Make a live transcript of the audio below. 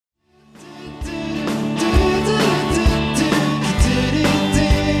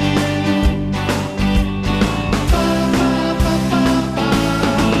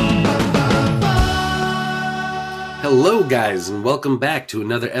guys, and welcome back to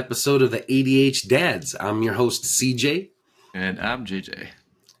another episode of the ADH Dads. I'm your host, CJ. And I'm JJ.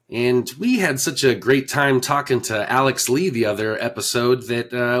 And we had such a great time talking to Alex Lee the other episode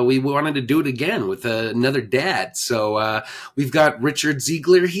that we wanted to do it again with another dad. So we've got Richard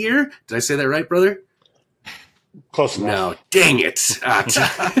Ziegler here. Did I say that right, brother? Close enough. No, dang it.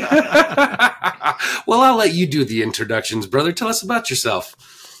 Well, I'll let you do the introductions, brother. Tell us about yourself.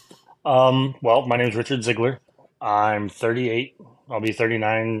 Well, my name is Richard Ziegler. I'm 38. I'll be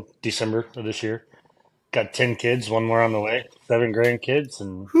 39 December of this year. Got 10 kids, one more on the way, 7 grandkids,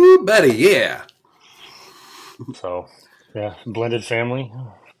 and Whoo, buddy, yeah. so, yeah, blended family.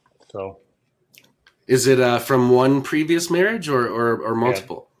 So, Is it from one previous marriage or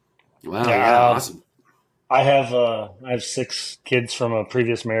multiple? Yeah. Wow, yeah, awesome. I have 6 kids from a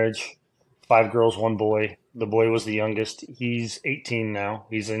previous marriage, 5 girls, 1 boy. The boy was the youngest. He's 18 now.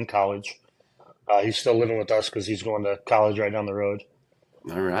 He's in college. He's still living with us because he's going to college right down the road.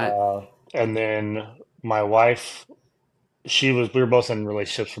 All right. And then my wife, we were both in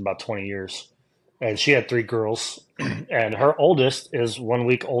relationships for about 20 years, and she had 3 girls, and her oldest is 1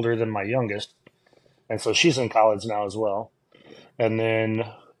 week older than my youngest, and so she's in college now as well. And then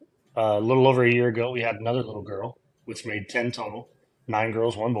a little over a year ago, we had another little girl, which made 10 total, 9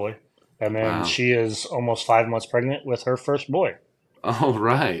 girls, 1 boy, and then Wow. she is almost 5 months pregnant with her first boy. All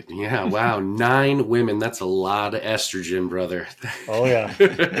right. Yeah. Wow. 9 women. That's a lot of estrogen, brother. Oh, yeah.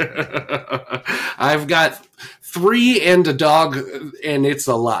 I've got 3 and a dog, and it's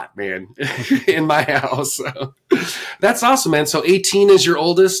a lot, man, in my house. So, that's awesome, man. So 18 is your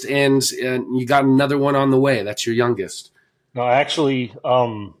oldest, and you got another one on the way. That's your youngest. No, actually,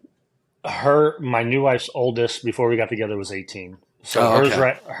 my new wife's oldest before we got together was 18. So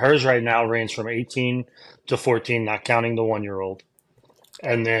hers right now range from 18 to 14, not counting the 1-year-old.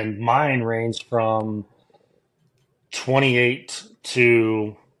 And then mine ranged from 28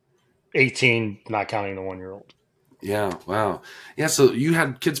 to 18, not counting the 1-year-old. Yeah. Wow. Yeah. So you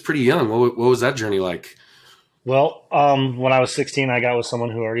had kids pretty young. What was that journey like? Well, when I was 16, I got with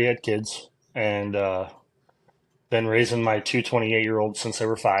someone who already had kids, and been raising my 2 28-year-olds since they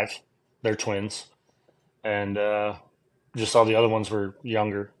were 5. They're twins. And just all the other ones were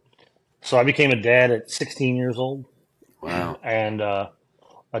younger. So I became a dad at 16 years old. Wow. And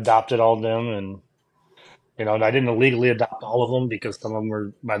adopted all of them, and I didn't illegally adopt all of them because some of them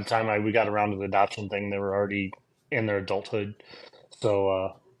were, by the time we got around to the adoption thing, they were already in their adulthood.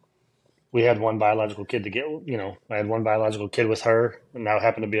 So we had one biological kid I had one biological kid with her, and now it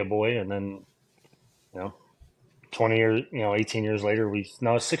happened to be a boy. And then 20 years, 18 years later,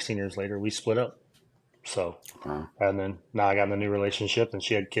 16 years later, we split up. So, Wow. And then now I got in a new relationship, and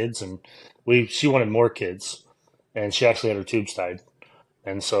she had kids, and she wanted more kids, and she actually had her tubes tied.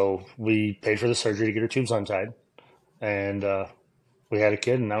 And so we paid for the surgery to get her tubes untied, and we had a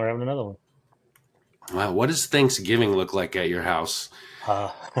kid, and now we're having another one. Wow. What does Thanksgiving look like at your house?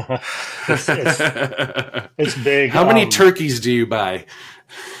 It's big. How many turkeys do you buy?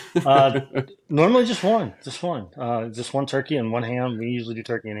 Normally just one, just one turkey and 1 ham. We usually do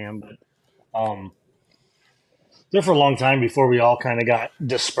turkey and ham, but there for a long time before we all kind of got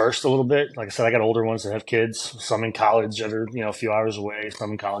dispersed a little bit. Like I said, I got older ones that have kids, some in college that are, a few hours away,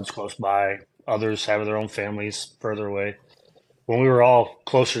 some in college close by. Others have their own families further away. When we were all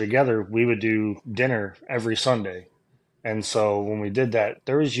closer together, we would do dinner every Sunday. And so when we did that,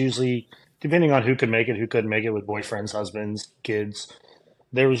 there was usually, depending on who could make it, who couldn't make it, with boyfriends, husbands, kids,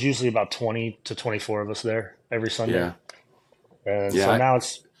 there was usually about 20 to 24 of us there every Sunday. Yeah. And so now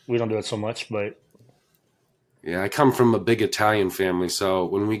we don't do it so much, but yeah, I come from a big Italian family, so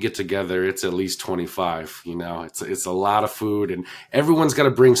when we get together, it's at least 25. It's a lot of food, and everyone's got to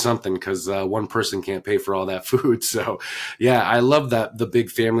bring something because one person can't pay for all that food. So, yeah, I love the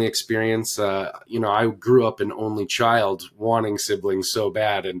big family experience. I grew up an only child, wanting siblings so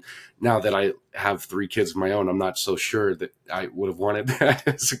bad, and now that I have 3 kids of my own, I'm not so sure that I would have wanted that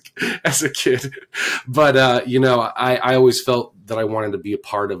as a kid. But, I always felt that I wanted to be a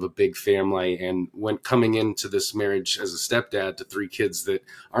part of a big family. And when coming into this marriage as a stepdad to 3 kids that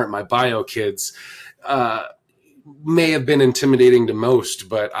aren't my bio kids, may have been intimidating to most,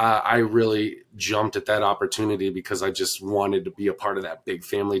 but I really jumped at that opportunity because I just wanted to be a part of that big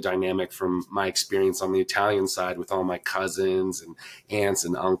family dynamic from my experience on the Italian side with all my cousins and aunts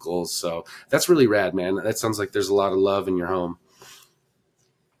and uncles. So that's really rad, man. That sounds like there's a lot of love in your home.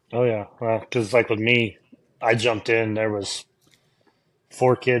 Oh yeah, because like with me, I jumped in. There was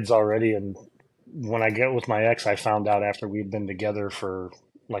 4 kids already, and when I get with my ex, I found out after we'd been together for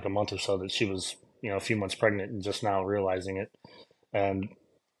like a month or so that she was, a few months pregnant, and just now realizing it. And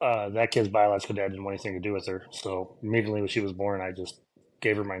that kid's biological dad didn't want anything to do with her. So immediately when she was born, I just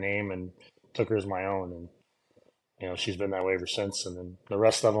gave her my name and took her as my own. And, she's been that way ever since. And then the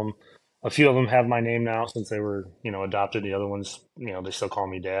rest of them, a few of them have my name now since they were, adopted. The other ones, they still call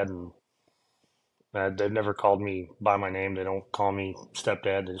me dad. And they've never called me by my name. They don't call me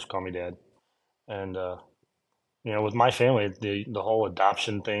stepdad. They just call me dad. And, with my family, the whole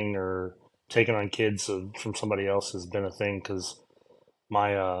adoption thing or taking on kids from somebody else has been a thing because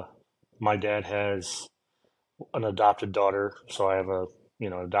my my dad has an adopted daughter, so I have a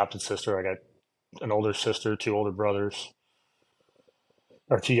adopted sister. I got an older sister, two older brothers,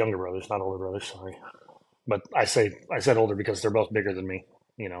 or two younger brothers, not older brothers. Sorry, but I said older because they're both bigger than me.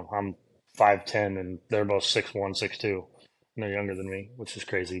 I'm 5'10", and they're both 6'1", 6'2", and they're younger than me, which is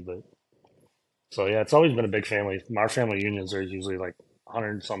crazy. But so yeah, it's always been a big family. Our family unions are usually like 100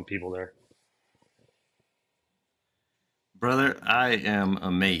 and some people there. Brother, I am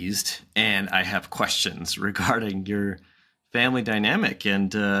amazed and I have questions regarding your family dynamic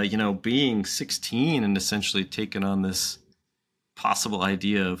and, being 16 and essentially taking on this possible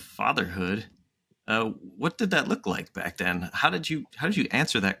idea of fatherhood. What did that look like back then? How did you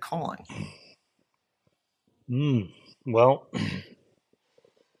answer that calling? Well,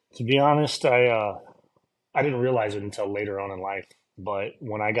 to be honest, I didn't realize it until later on in life. But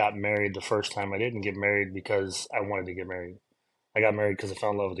when I got married the first time, I didn't get married because I wanted to get married. I got married because I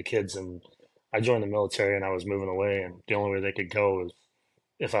fell in love with the kids, and I joined the military, and I was moving away, and the only way they could go was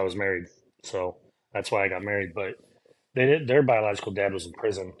if I was married. So that's why I got married. But their biological dad was in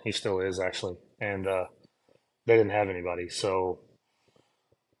prison. He still is actually, and they didn't have anybody. So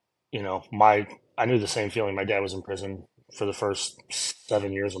my I knew the same feeling. My dad was in prison for the first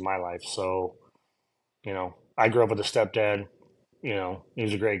 7 years of my life. So I grew up with a stepdad. He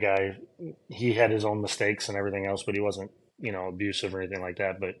was a great guy. He had his own mistakes and everything else, but he wasn't, abusive or anything like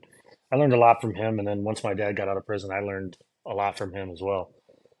that. But I learned a lot from him. And then once my dad got out of prison, I learned a lot from him as well.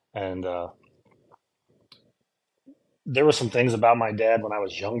 And there were some things about my dad when I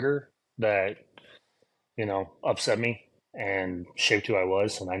was younger that, upset me and shaped who I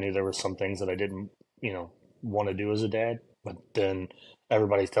was. And I knew there were some things that I didn't, want to do as a dad. But then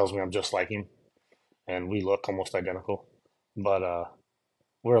everybody tells me I'm just like him and we look almost identical. But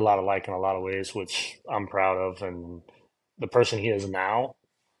we're a lot alike in a lot of ways, which I'm proud of. And the person he is now,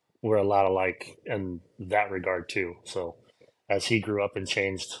 we're a lot alike in that regard too. So as he grew up and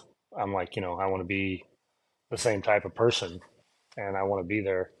changed, I'm like, I want to be the same type of person and I want to be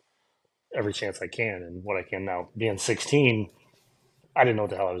there every chance I can and what I can now. Being 16, I didn't know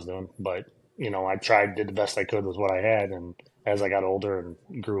what the hell I was doing, but I tried, did the best I could with what I had. And as I got older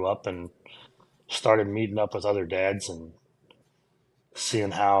and grew up and started meeting up with other dads and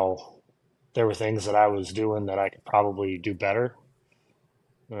seeing how there were things that I was doing that I could probably do better.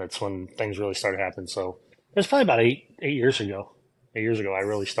 That's when things really started happening. So it was probably about 8 years ago. 8 years ago, I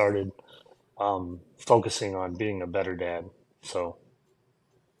really started focusing on being a better dad. So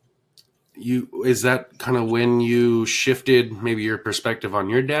You is that kind of when you shifted maybe your perspective on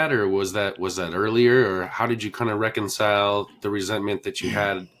your dad, or was that earlier, or how did you kind of reconcile the resentment that you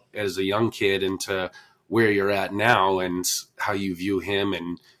had as a young kid into where you're at now and how you view him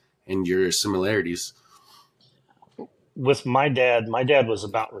and your similarities? with my dad was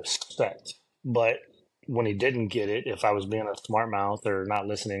about respect, but when he didn't get it, if I was being a smart mouth or not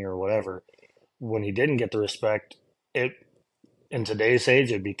listening or whatever, when he didn't get the respect, it in today's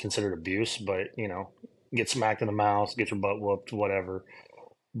age it'd be considered abuse. But get smacked in the mouth, get your butt whooped, whatever.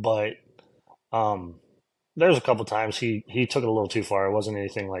 But um, there's a couple times he took it a little too far. It wasn't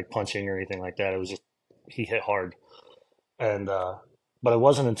anything like punching or anything like that. It was just he hit hard, and but it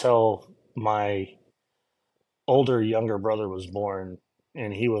wasn't until my younger brother was born,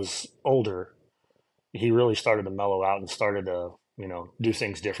 and he was older. He really started to mellow out and started to do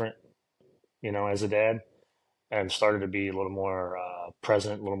things different. As a dad, and started to be a little more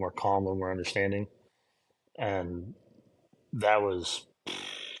present, a little more calm, a little more understanding, and that was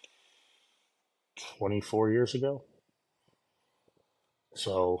 24 years ago.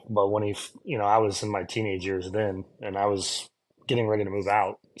 So, but when I was in my teenage years then, and I was getting ready to move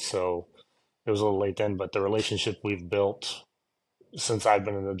out. So it was a little late then, but the relationship we've built since I've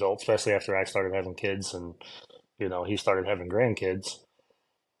been an adult, especially after I started having kids and, he started having grandkids,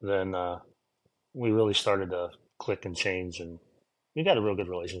 then we really started to click and change and we got a real good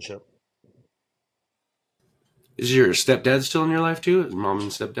relationship. Is your stepdad still in your life too? Is mom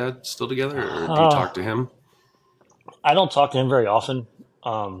and stepdad still together, or do you talk Uh, to him? I don't talk to him very often,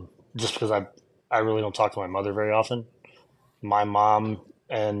 just because I really don't talk to my mother very often. My mom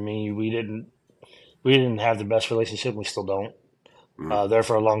and me, we didn't have the best relationship. We still don't. there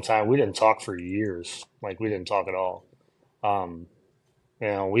for a long time. We didn't talk for years. Like we didn't talk at all. Um,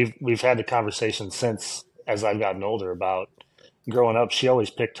 we've had the conversation since as I've gotten older about growing up. She always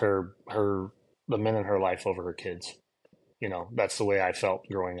picked the men in her life over her kids. That's the way I felt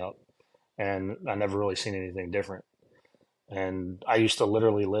growing up, and I never really seen anything different. And I used to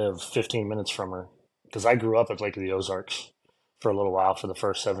literally live 15 minutes from her because I grew up at Lake of the Ozarks for a little while for the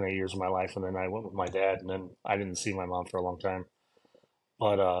first 7, 8 years of my life, and then I went with my dad, and then I didn't see my mom for a long time.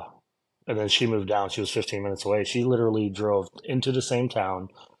 But and then she moved down. She was 15 minutes away. She literally drove into the same town,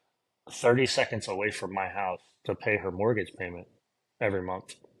 30 seconds away from my house to pay her mortgage payment every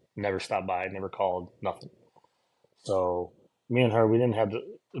month. Never stopped by, never called, nothing. So me and her, we didn't have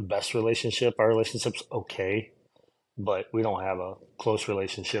the best relationship. Our relationship's okay, but we don't have a close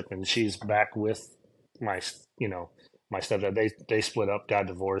relationship. And she's back with my, you know, my stepdad. They split up, got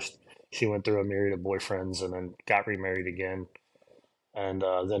divorced. She went through a myriad of boyfriends and then got remarried again. And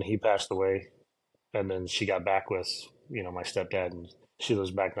then he passed away. And then she got back with, my stepdad, and she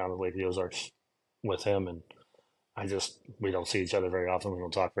lives back down in Lake of the Ozarks with him. And we don't see each other very often. We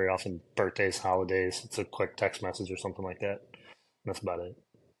don't talk very often. Birthdays, holidays, it's a quick text message or something like that. That's about it.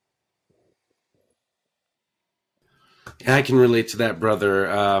 Yeah, I can relate to that, brother.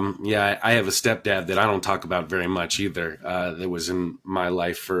 Yeah, I have a stepdad that I don't talk about very much either. That was in my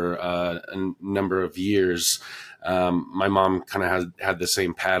life for a number of years. My mom kind of had the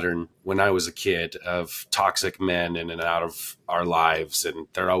same pattern when I was a kid of toxic men in and out of our lives, and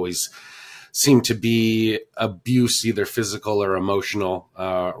they're always seem to be abuse, either physical or emotional,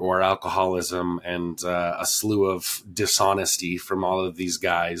 or alcoholism, and a slew of dishonesty from all of these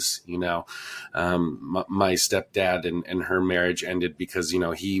guys. My stepdad and her marriage ended because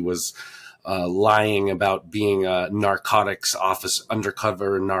he was lying about being a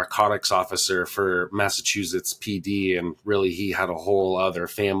undercover narcotics officer for Massachusetts PD, and really he had a whole other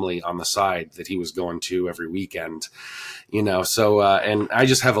family on the side that he was going to every weekend. So and I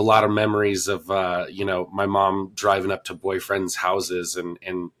just have a lot of memories of my mom driving up to boyfriends' houses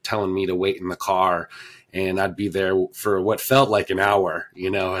and telling me to wait in the car, and I'd be there for what felt like an hour,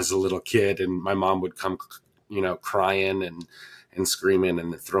 as a little kid, and my mom would come, crying and screaming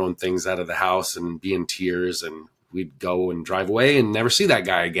and throwing things out of the house and be in tears, and we'd go and drive away and never see that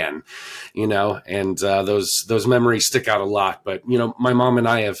guy again, and those memories stick out a lot. But my mom and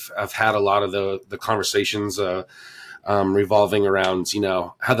I have had a lot of the conversations revolving around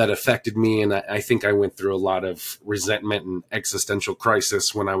how that affected me, and I think I went through a lot of resentment and existential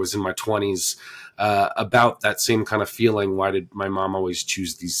crisis when I was in my 20s, about that same kind of feeling. Why did my mom always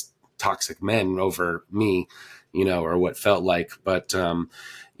choose these toxic men over me, or what felt like? But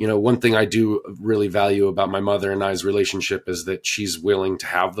one thing I do really value about my mother and I's relationship is that she's willing to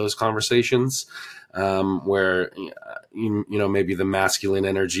have those conversations, where maybe the masculine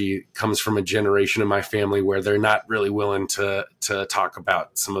energy comes from a generation in my family where they're not really willing to talk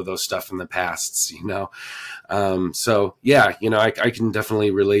about some of those stuff in the pasts. So yeah, I can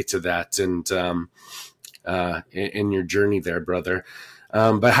definitely relate to that, and in your journey there, brother.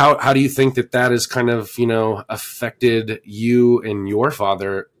 But how do you think that has kind of affected you and your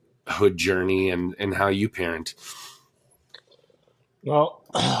fatherhood journey, and how you parent? Well,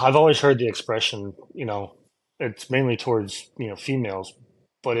 I've always heard the expression, it's mainly towards, females,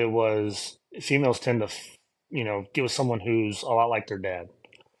 but it was females tend to, get with someone who's a lot like their dad.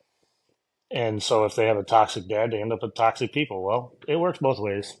 And so if they have a toxic dad, they end up with toxic people. Well, it works both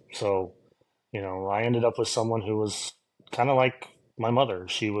ways. So, I ended up with someone who was kind of like my mother.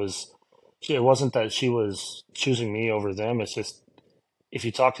 It wasn't that she was choosing me over them. It's just, if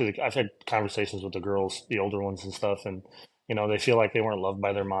you talk to I've had conversations with the girls, the older ones and stuff, and they feel like they weren't loved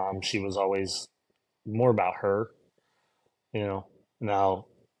by their mom. She was always more about her. You know, Now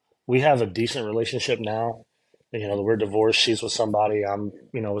we have a decent relationship now. We're divorced. She's with somebody. I'm,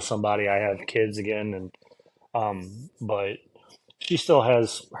 with somebody. I have kids again, and but she still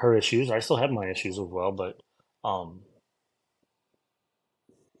has her issues. I still have my issues as well, um,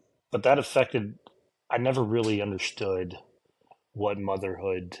 but that affected. I never really understood what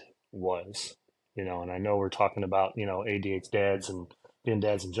motherhood was, and I know we're talking about, ADH dads and being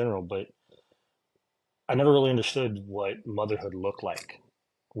dads in general, but I never really understood what motherhood looked like,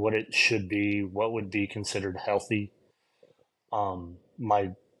 what it should be, what would be considered healthy. My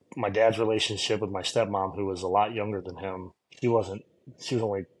dad's relationship with my stepmom, who was a lot younger than him, she was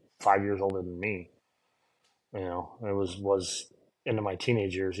only 5 years older than me. It was into my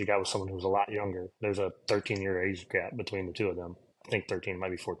teenage years. He got with someone who was a lot younger. There's a 13-year age gap between the two of them. I think 13, might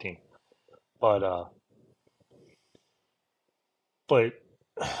be 14. But but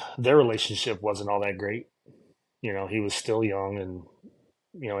their relationship wasn't all that great. He was still young, and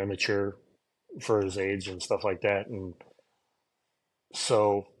immature for his age and stuff like that. And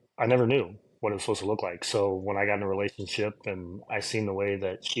so I never knew what it was supposed to look like. So when I got in a relationship and I seen the way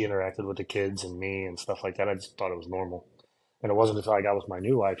that she interacted with the kids and me and stuff like that, I just thought it was normal. And it wasn't until I got with my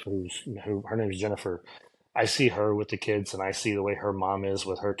new wife, who her name is Jennifer. I see her with the kids, and I see the way her mom is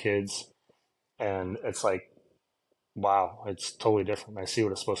with her kids, and it's like, wow, it's totally different. I see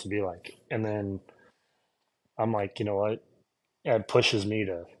what it's supposed to be like, and then I'm like, you know what? It pushes me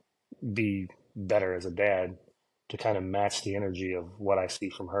to be better as a dad to kind of match the energy of what I see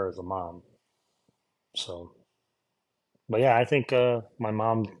from her as a mom. So, but yeah, I think my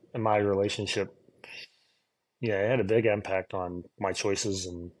mom and my relationship, yeah, it had a big impact on my choices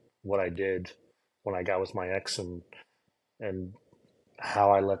and what I did when I got with my ex, and how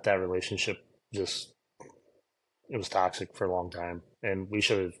I let that relationship just, it was toxic for a long time. And we've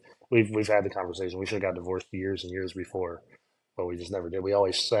had the conversation. We should have got divorced years and years before, but we just never did. We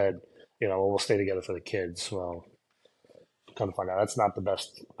always said, well, we'll stay together for the kids. Well, come to find out, that's not the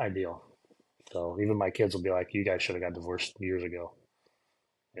best ideal. So even my kids will be like, you guys should have got divorced years ago.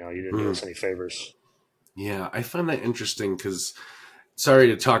 You didn't do Hmm. us any favors. Yeah, I find that interesting because sorry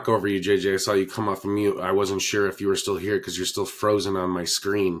to talk over you, JJ. I saw you come off of mute. I wasn't sure if you were still here because you're still frozen on my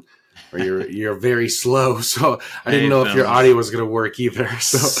screen, or you're very slow. So I didn't Hey, know if your audio fellas. was going to work either.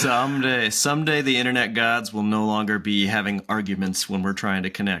 So Someday the internet gods will no longer be having arguments when we're trying to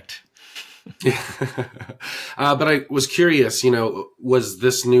connect. yeah. But I was curious. Was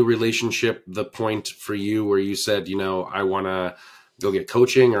this new relationship the point for you where you said, I want to go get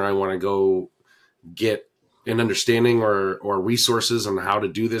coaching, or I want to go get an understanding or resources on how to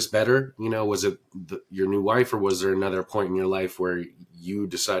do this better? Was it your new wife, or was there another point in your life where you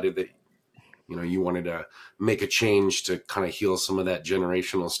decided that you wanted to make a change to kind of heal some of that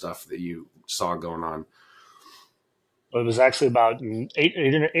generational stuff that you saw going on? But it was actually about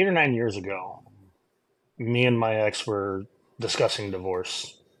 8 or 9 years ago. Me and my ex were discussing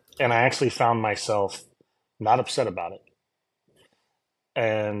divorce, and I actually found myself not upset about it.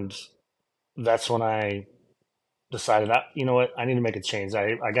 And that's when I decided, you know what, I need to make a change.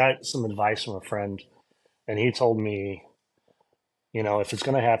 I got some advice from a friend, and he told me, if it's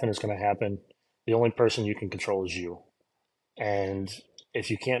going to happen, it's going to happen. The only person you can control is you. And if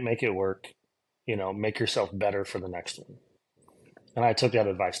you can't make it work, make yourself better for the next one. And I took that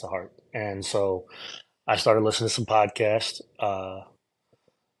advice to heart. And so I started listening to some podcasts,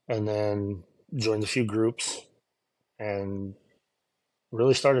 and then joined a few groups and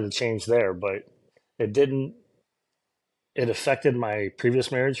really started to change there. But it didn't, it affected my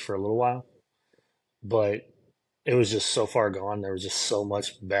previous marriage for a little while, but it was just so far gone. There was just so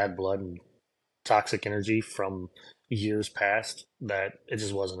much bad blood and toxic energy from years past that it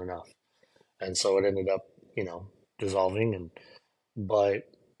just wasn't enough. And so it ended up, you know, dissolving. And but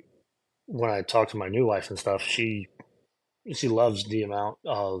when I talked to my new wife and stuff, she loves the amount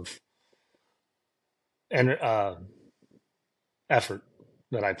of and effort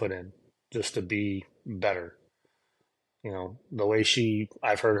that I put in just to be better. The way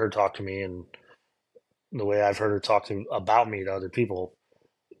I've heard her talk to me, and the way I've heard her talk about me to other people,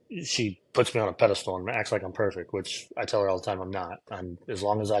 she puts me on a pedestal and acts like I'm perfect, which I tell her all the time I'm not. As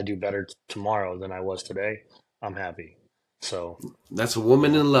long as I do better tomorrow than I was today, I'm happy. So, That's a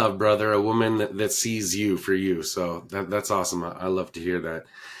woman yeah. in love, brother. A woman that sees you for you. So that's awesome. I love to hear that.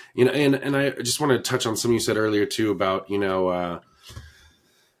 And I just want to touch on something you said earlier too about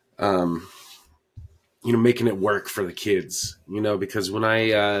um, making it work for the kids. Because when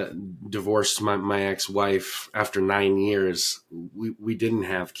I divorced my ex-wife after 9 years, we didn't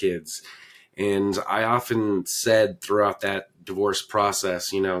have kids, and I often said throughout that divorce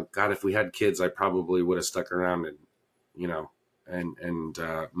process, God, if we had kids, I probably would have stuck around and you know and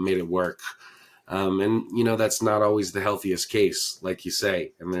made it work. And that's not always the healthiest case, like you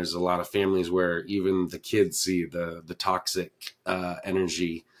say. And there's a lot of families where even the kids see the toxic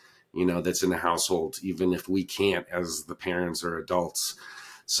energy, that's in the household, even if we can't as the parents or adults.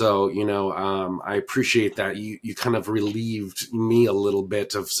 So, I appreciate that you kind of relieved me a little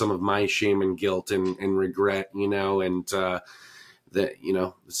bit of some of my shame and guilt and regret, and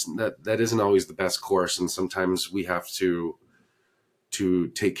that, that isn't always the best course. And sometimes we have to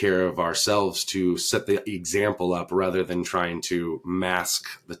take care of ourselves to set the example up rather than trying to mask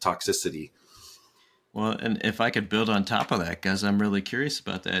the toxicity. Well, and if I could build on top of that, guys, I'm really curious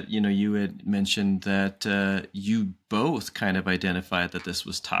about that. You had mentioned that you both kind of identified that this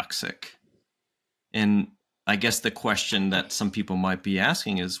was toxic. And I guess the question that some people might be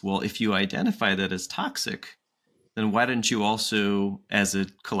asking is, well, if you identify that as toxic, then why didn't you also, as a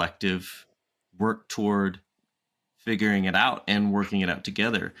collective, work toward figuring it out and working it out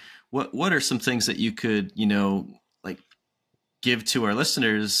together. What are some things that you could, like give to our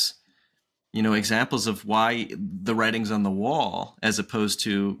listeners, examples of why the writing's on the wall, as opposed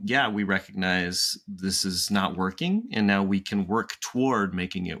to, yeah, we recognize this is not working and now we can work toward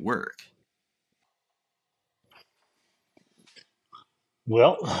making it work.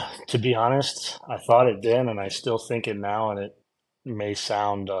 Well, to be honest, I thought it then, and I still think it now, and it may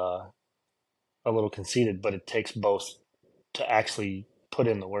sound a little conceited, but it takes both to actually put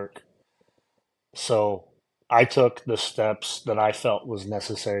in the work. So I took the steps that I felt was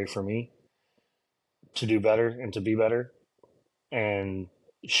necessary for me to do better and to be better and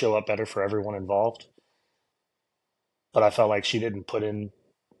show up better for everyone involved. But I felt like she didn't put in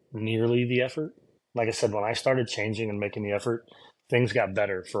nearly the effort. Like I said, when I started changing and making the effort, things got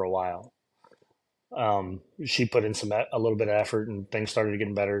better for a while. She put in a little bit of effort, and things started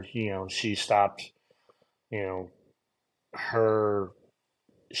getting better. She stopped. You know, her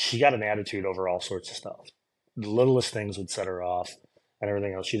she got an attitude over all sorts of stuff. The littlest things would set her off, and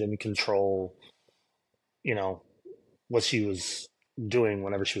everything else. She didn't control. You know what she was doing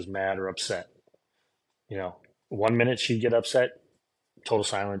whenever she was mad or upset. You know, 1 minute she'd get upset, total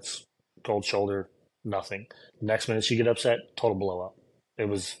silence, cold shoulder, nothing. Next minute she'd get upset, total blow up. It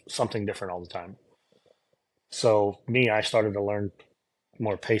was something different all the time. So me, I started to learn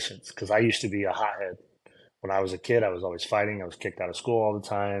more patience because I used to be a hothead. When I was a kid, I was always fighting. I was kicked out of school all the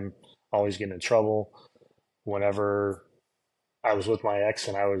time, always getting in trouble. Whenever I was with my ex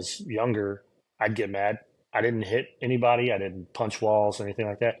and I was younger, I'd get mad. I didn't hit anybody. I didn't punch walls, anything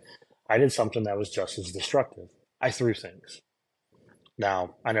like that. I did something that was just as destructive. I threw things.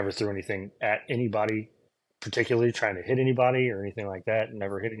 Now, I never threw anything at anybody, particularly trying to hit anybody or anything like that.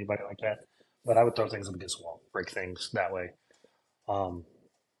 Never hit anybody like that. But I would throw things up against the wall, break things that way. Um,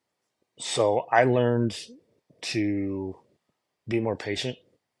 so I learned to be more patient.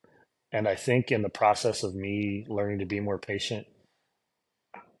 And I think in the process of me learning to be more patient,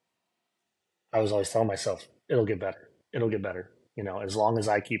 I was always telling myself, it'll get better. It'll get better. As long as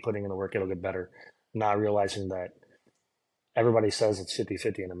I keep putting in the work, it'll get better. Not realizing that everybody says it's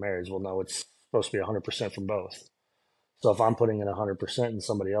 50-50 in a marriage. Well, no, it's supposed to be 100% from both. So if I'm putting in 100% and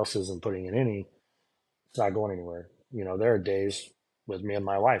somebody else isn't putting in any, it's not going anywhere. There are days with me and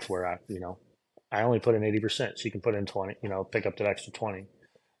my wife where I only put in 80%. She can put in 20, pick up the extra 20.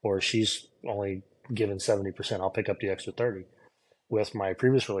 Or she's only given 70%. I'll pick up the extra 30. With my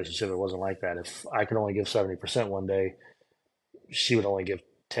previous relationship, it wasn't like that. If I could only give 70% one day, she would only give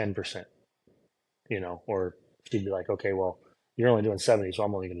 10%, or she'd be like, okay, well, you're only doing 70, so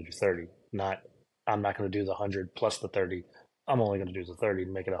I'm only going to do 30. I'm not going to do the 100 plus the 30. I'm only going to do the 30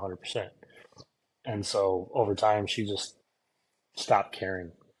 to make it 100%. And so over time, she just stopped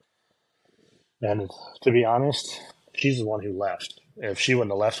caring. And to be honest, she's the one who left. If she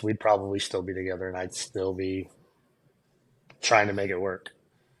wouldn't have left, we'd probably still be together and I'd still be trying to make it work.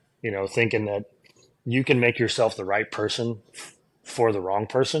 Thinking that you can make yourself the right person for the wrong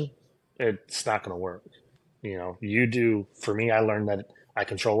person, it's not going to work. You do. For me, I learned that I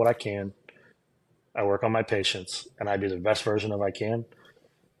control what I can. I work on my patience, and I do the best version of I can.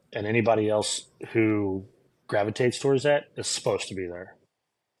 And anybody else who gravitates towards that is supposed to be there.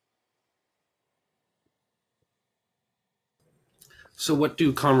 So, what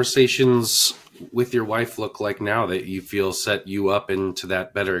do conversations with your wife look like now that you feel set you up into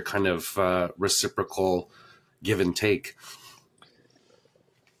that better kind of reciprocal give and take?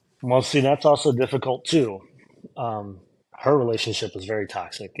 Well, see, that's also difficult too. Her relationship was very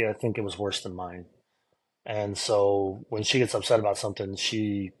toxic. Yeah, I think it was worse than mine. And so when she gets upset about something,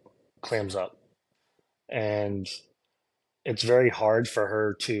 she clams up. And it's very hard for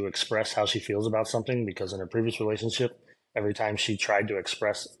her to express how she feels about something because in her previous relationship, every time she tried to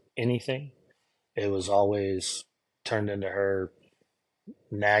express anything, it was always turned into her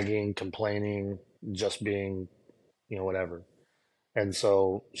nagging, complaining, just being, whatever. And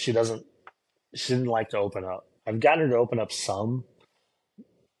so she didn't like to open up. I've gotten her to open up some,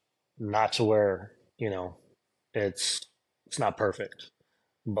 not to where, it's it's not perfect,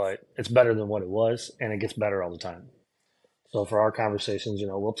 but it's better than what it was and it gets better all the time. So for our conversations,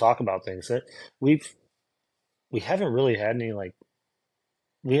 we'll talk about things that we've we haven't really had any like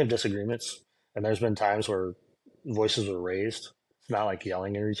we have disagreements and there's been times where voices were raised. It's not like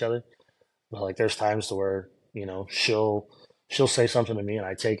yelling at each other, but like there's times to where, she'll say something to me and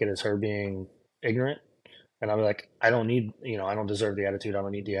I take it as her being ignorant and I'll be like, I don't deserve the attitude. I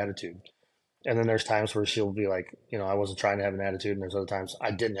don't need the attitude. And then there's times where she'll be like, I wasn't trying to have an attitude. And there's other times I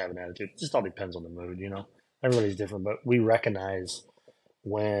didn't have an attitude. It just all depends on the mood. Everybody's different, but we recognize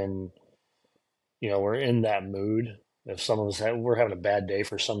when we're in that mood. If some of us we're having a bad day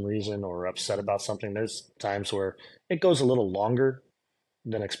for some reason or upset about something, there's times where it goes a little longer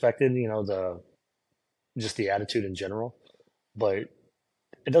than expected, the just the attitude in general. But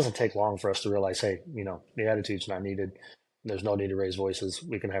it doesn't take long for us to realize, hey, the attitude's not needed. There's no need to raise voices.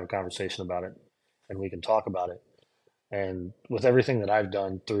 We can have a conversation about it and we can talk about it. And with everything that I've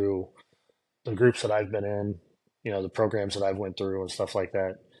done through the groups that I've been in, the programs that I've went through and stuff like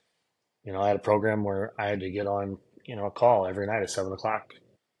that, I had a program where I had to get on, a call every night at 7 o'clock,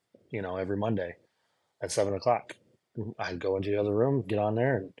 every Monday at 7 o'clock. I'd go into the other room, get on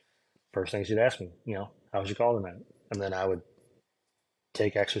there, and first thing she'd ask me, how was your call tonight? And then I would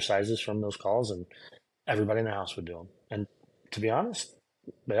take exercises from those calls, and everybody in the house would do them. And to be honest,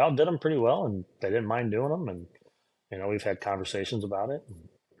 they all did them pretty well, and they didn't mind doing them. And we've had conversations about it.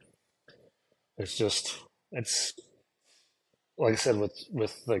 It's just, it's like I said,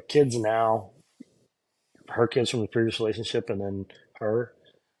 with the kids now, her kids from the previous relationship, and then her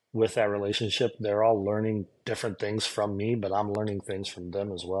with that relationship, they're all learning different things from me, but I'm learning things from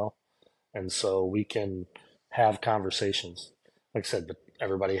them as well. And so we can have conversations. Like I said, but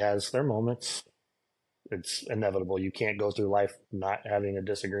everybody has their moments. It's inevitable. You can't go through life not having a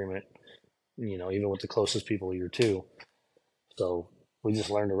disagreement, even with the closest people you're to. So we just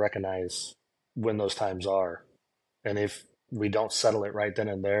learn to recognize when those times are. And if we don't settle it right then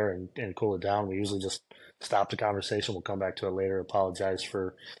and there and cool it down, we usually just stop the conversation. We'll come back to it later, apologize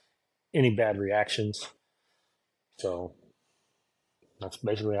for any bad reactions. So that's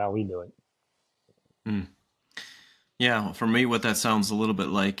basically how we do it. Mm. Yeah, for me, what that sounds a little bit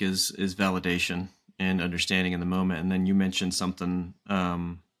like is validation and understanding in the moment. And then you mentioned something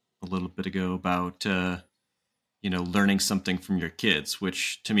a little bit ago about learning something from your kids,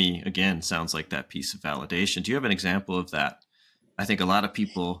 which to me again sounds like that piece of validation. Do you have an example of that? I think a lot of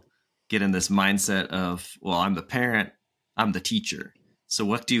people get in this mindset of, well, I'm the parent, I'm the teacher. So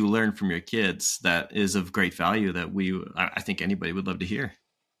what do you learn from your kids that is of great value that I think anybody would love to hear?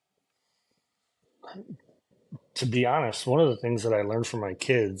 To be honest, one of the things that I learned from my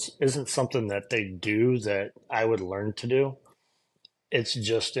kids isn't something that they do that I would learn to do. It's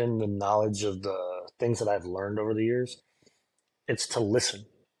just in the knowledge of the things that I've learned over the years. It's to listen.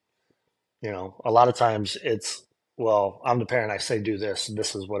 A lot of times it's, well, I'm the parent, I say do this,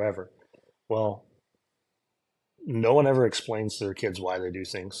 this is whatever. Well, no one ever explains to their kids why they do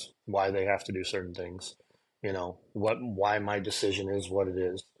things, why they have to do certain things, why my decision is what it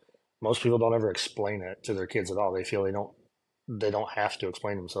is. Most people don't ever explain it to their kids at all. They feel they don't have to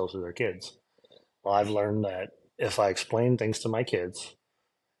explain themselves to their kids. Well, I've learned that if I explain things to my kids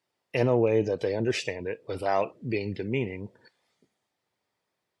in a way that they understand it without being demeaning,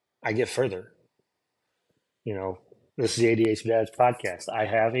 I get further. This is the ADHD Dads podcast. I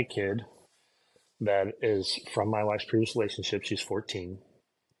have a kid that is from my wife's previous relationship. She's 14.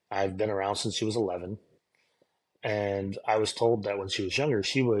 I've been around since she was 11. And I was told that when she was younger,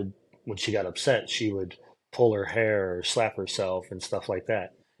 when she got upset, she would pull her hair or slap herself and stuff like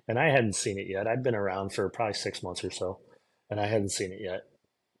that. And I hadn't seen it yet. I'd been around for probably 6 months or so, and I hadn't seen it yet.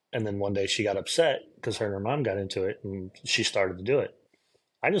 And then one day she got upset because her and her mom got into it, and she started to do it.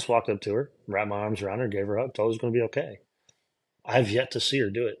 I just walked up to her, wrapped my arms around her, gave her a hug, told her it was going to be okay. I've yet to see her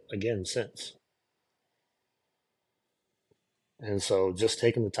do it again since. And so just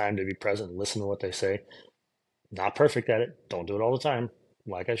taking the time to be present and listen to what they say. Not perfect at it. Don't do it all the time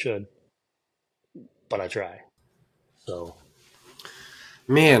like I should, but I try. So,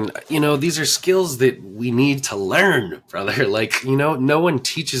 Man, these are skills that we need to learn, brother. Like, no one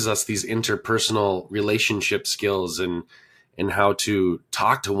teaches us these interpersonal relationship skills and how to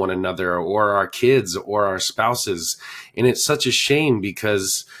talk to one another or our kids or our spouses. And it's such a shame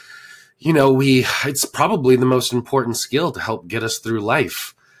because, it's probably the most important skill to help get us through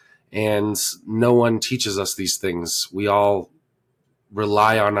life. And no one teaches us these things. We all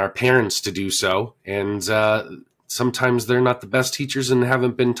rely on our parents to do so. And, sometimes they're not the best teachers and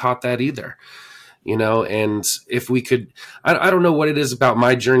haven't been taught that either, and if we could, I don't know what it is about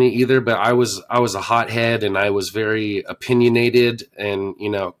my journey either, but I was a hothead and I was very opinionated and,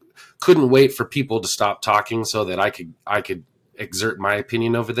 couldn't wait for people to stop talking so that I could exert my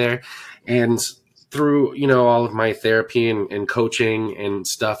opinion over there. And through, all of my therapy and coaching and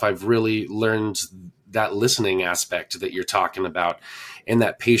stuff, I've really learned that listening aspect that you're talking about and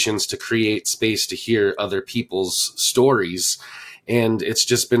that patience to create space to hear other people's stories. And it's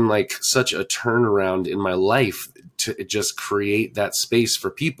just been like such a turnaround in my life to just create that space for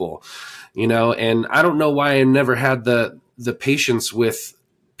people, and I don't know why I never had the patience with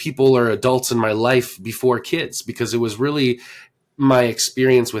people or adults in my life before kids, because it was really my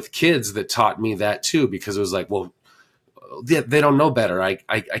experience with kids that taught me that too, because it was like, well, they don't know better. I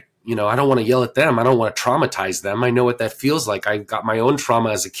don't want to yell at them. I don't want to traumatize them. I know what that feels like. I got my own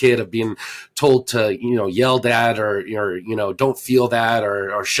trauma as a kid of being told to, yelled at, or don't feel that,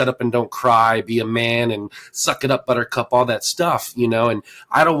 or shut up and don't cry, be a man and suck it up, buttercup, all that stuff, and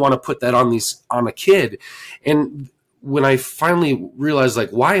I don't want to put that on a kid. And when I finally realized, like,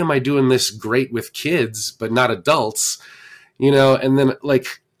 why am I doing this great with kids, but not adults? And then, like,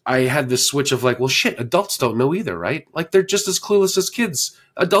 I had this switch of like, well, shit, adults don't know either, right? Like, they're just as clueless as kids.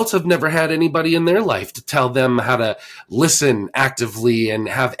 Adults have never had anybody in their life to tell them how to listen actively and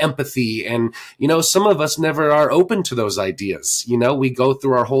have empathy. And, some of us never are open to those ideas. We go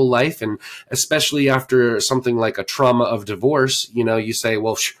through our whole life, and especially after something like a trauma of divorce, you say,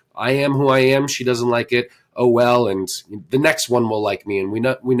 well, I am who I am. She doesn't like it. Oh, well, and the next one will like me. And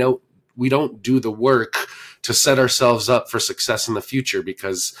we don't do the work to set ourselves up for success in the future,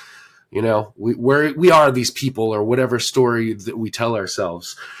 because we are these people, or whatever story that we tell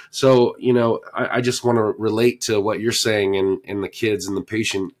ourselves. So I just want to relate to what you're saying in the kids and the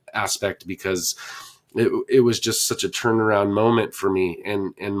patient aspect, because it was just such a turnaround moment for me,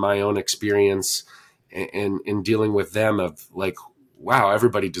 and my own experience and in dealing with them, of like, wow,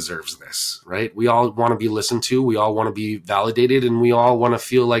 everybody deserves this, right? We all want to be listened to. We all want to be validated, and we all want to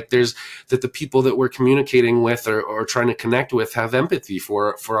feel like that the people that we're communicating with, or trying to connect with, have empathy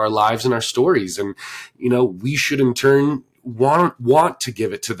for our lives and our stories. And, we should in turn want to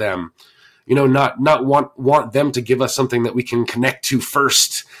give it to them, not want them to give us something that we can connect to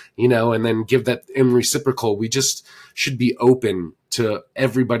first, and then give that in reciprocal. We just should be open to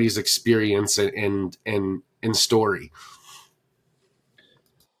everybody's experience and story.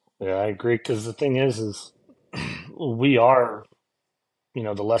 Yeah, I agree. Because the thing is we are,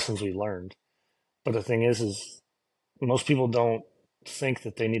 the lessons we learned. But the thing is most people don't think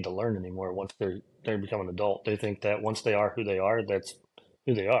that they need to learn anymore once they become an adult. They think that once they are who they are, that's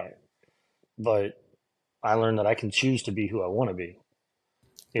who they are. But I learned that I can choose to be who I want to be.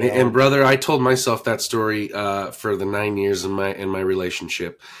 And And brother, I told myself that story for the 9 years in my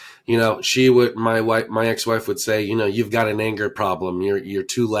relationship. She would my ex-wife would say, you've got an anger problem. You're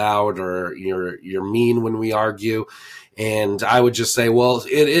too loud, or you're mean when we argue. And I would just say, well,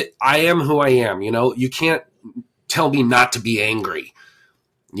 I am who I am. You can't tell me not to be angry.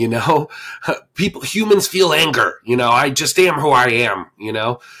 You know, humans feel anger. I just am who I am.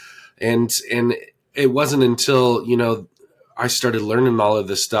 And it wasn't until I started learning all of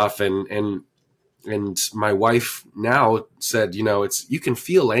this stuff, and my wife now said, it's, you can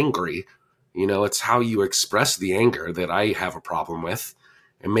feel angry, it's how you express the anger that I have a problem with.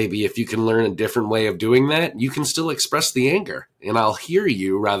 And maybe if you can learn a different way of doing that, you can still express the anger, and I'll hear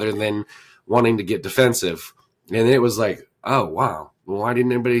you rather than wanting to get defensive. And it was like, oh, wow. Well, why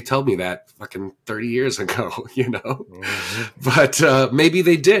didn't anybody tell me that fucking 30 years ago, mhm. But maybe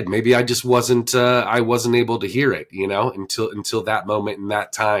they did. Maybe I wasn't able to hear it, until that moment in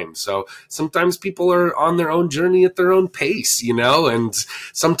that time. So sometimes people are on their own journey at their own pace, and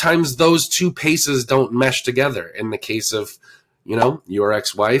sometimes those two paces don't mesh together. In the case of, your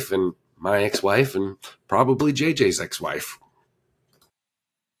ex-wife and my ex-wife, and probably JJ's ex-wife.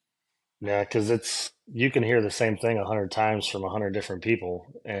 Yeah, because you can hear the same thing 100 times from 100 different people,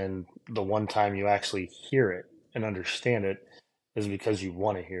 and the one time you actually hear it and understand it is because you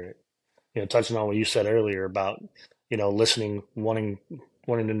want to hear it. Touching on what you said earlier about, listening, wanting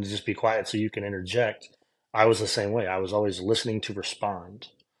them to just be quiet so you can interject. I was the same way. I was always listening to respond.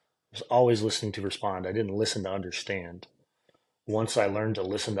 I was always listening to respond. I didn't listen to understand. Once I learned to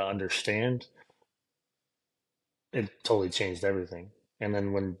listen to understand, it totally changed everything. And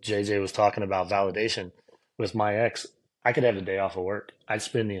then when JJ was talking about validation with my ex, I could have a day off of work. I'd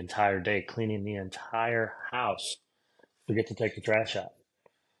spend the entire day cleaning the entire house, forget to take the trash out.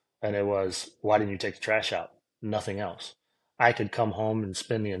 And it was, why didn't you take the trash out? Nothing else. I could come home and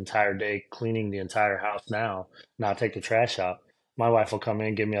spend the entire day cleaning the entire house now, not take the trash out. My wife will come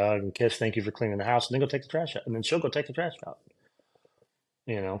in, give me a hug and kiss, thank you for cleaning the house, and then go take the trash out. And then she'll go take the trash out,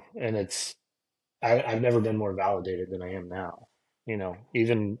 and I've never been more validated than I am now.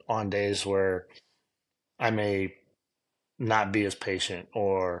 Even on days where I may not be as patient,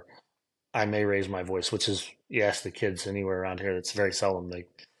 or I may raise my voice, which is, you ask the kids anywhere around here, that's very seldom.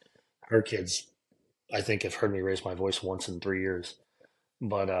 Her kids, I think, have heard me raise my voice once in 3 years.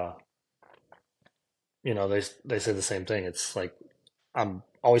 But they say the same thing. It's like I'm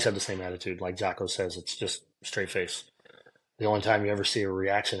always have the same attitude. Like Jocko says, it's just straight face. The only time you ever see a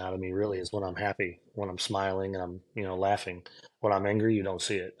reaction out of me really is when I'm happy, when I'm smiling and I'm laughing. When I'm angry, you don't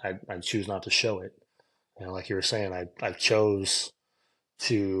see it. I choose not to show it. like you were saying, I chose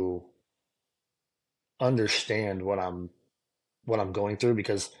to understand what I'm going through,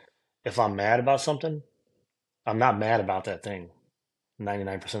 because if I'm mad about something, I'm not mad about that thing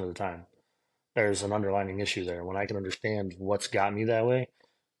 99% of the time. There's an underlying issue there. When I can understand what's got me that way,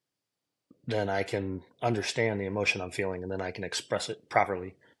 then I can understand the emotion I'm feeling, and then I can express it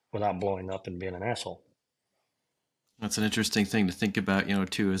properly without blowing up and being an asshole. That's an interesting thing to think about,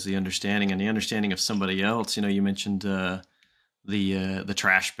 too, is the understanding and the understanding of somebody else. You mentioned the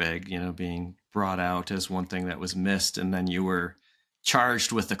trash bag, being brought out as one thing that was missed, and then you were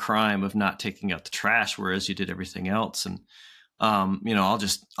charged with the crime of not taking out the trash, whereas you did everything else. And I'll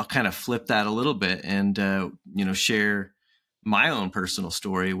kind of flip that a little bit and share my own personal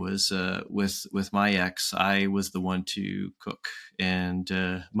story. Was with my ex, I was the one to cook, and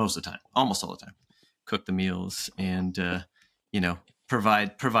most of the time, almost all the time, cook the meals and you know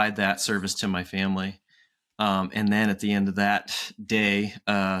provide that service to my family. And then at the end of that day,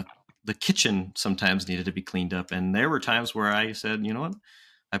 the kitchen sometimes needed to be cleaned up, and there were times where I said, you know what,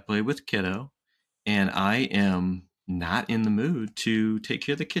 I play with kiddo, and I am not in the mood to take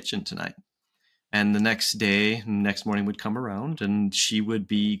care of the kitchen tonight. And the next morning would come around, and she would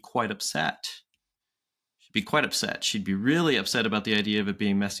be quite upset. She'd be quite upset. She'd be really upset about the idea of it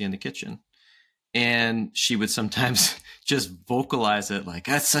being messy in the kitchen. And she would sometimes just vocalize it like,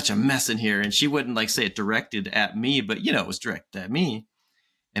 that's such a mess in here. And she wouldn't like say it directed at me, but it was directed at me.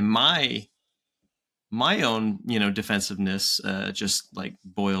 And my own, defensiveness just like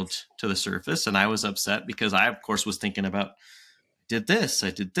boiled to the surface. And I was upset because I, of course, was thinking about, I did this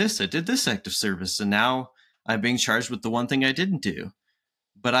act of service. And now I'm being charged with the one thing I didn't do.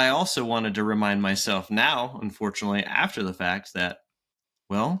 But I also wanted to remind myself now, unfortunately, after the fact that,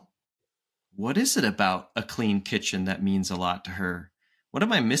 well, what is it about a clean kitchen that means a lot to her? What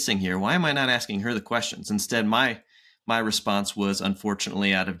am I missing here? Why am I not asking her the questions? Instead, my response was,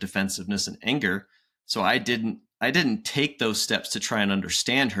 unfortunately, out of defensiveness and anger. So I didn't take those steps to try and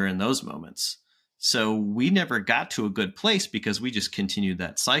understand her in those moments. So we never got to a good place because we just continued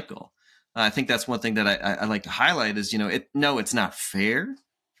that cycle. I think that's one thing that I like to highlight is, it's not fair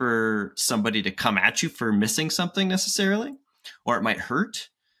for somebody to come at you for missing something necessarily, or it might hurt.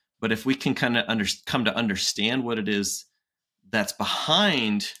 But if we can kind of come to understand what it is that's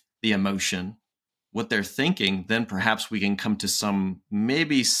behind the emotion, what they're thinking, then perhaps we can come to some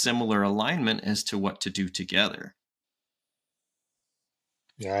maybe similar alignment as to what to do together.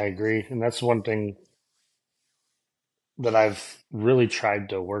 Yeah, I agree. And that's one thing that I've really tried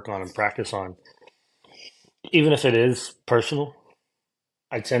to work on and practice on. Even if it is personal,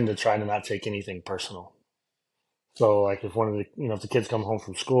 I tend to try to not take anything personal. So, like, if one of the, if the kids come home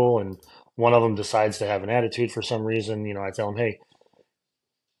from school and one of them decides to have an attitude for some reason, I tell them, hey,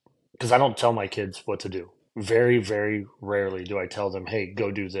 because I don't tell my kids what to do. Very, very rarely do I tell them, hey,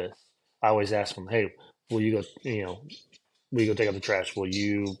 go do this. I always ask them, hey, will you go, will you go take out the trash? Will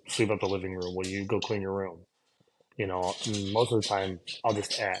you sweep up the living room? Will you go clean your room? Most of the time, I'll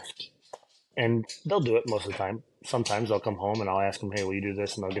just ask. And they'll do it most of the time. Sometimes they'll come home and I'll ask them, hey, will you do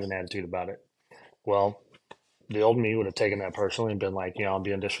this? And they'll get an attitude about it. Well, the old me would have taken that personally and been like, I'm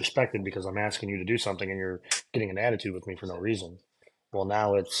being disrespected because I'm asking you to do something and you're getting an attitude with me for no reason. Well,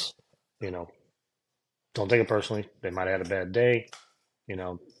 now it's, you know, don't take it personally. They might have had a bad day.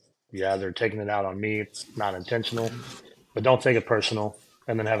 Yeah, they're taking it out on me. It's not intentional, but don't take it personal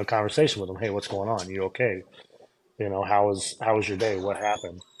and then have a conversation with them. Hey, what's going on? You okay? How was your day? What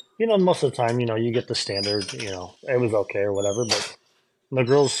happened? Most of the time, you get the standard, it was okay or whatever, but the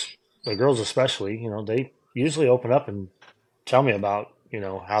girls, the girls especially, they usually open up and tell me about,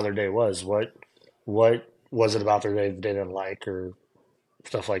 how their day was. What was it about their day that they didn't like or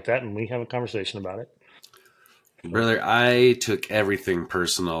stuff like that, and we have a conversation about it. So, Brother, I took everything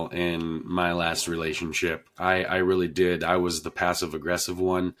personal in my last relationship. I really did. I was the passive aggressive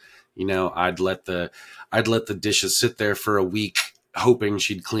one. I'd let the dishes sit there for a week hoping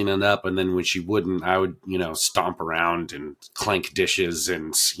she'd clean it up, and then when she wouldn't, I would, stomp around and clank dishes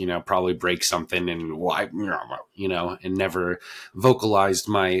and, probably break something and why, and never vocalized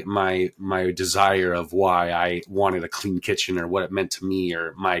my desire of why I wanted a clean kitchen or what it meant to me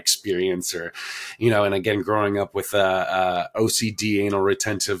or my experience or, and again, growing up with a OCD, anal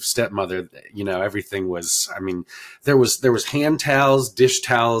retentive stepmother, everything was, there was hand towels, dish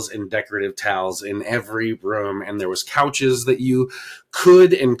towels, and decorative towels in every room, and there was couches that you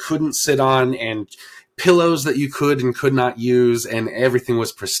could and couldn't sit on, and pillows that you could and could not use, and everything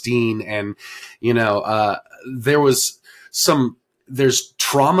was pristine. And there was there's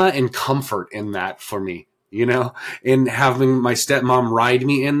trauma and comfort in that for me. you know, and having my stepmom ride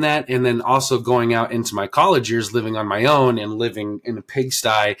me in that. And then also going out into my college years, living on my own and living in a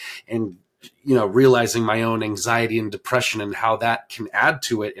pigsty and, you know, realizing my own anxiety and depression and how that can add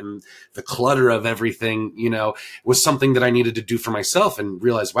to it. And the clutter of everything, you know, was something that I needed to do for myself and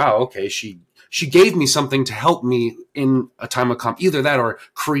realize, wow, okay, she gave me something to help me in a time of either that or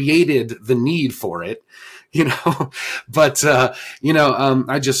created the need for it, you know. But you know,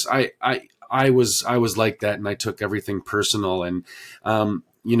 I was like that, and I took everything personal. And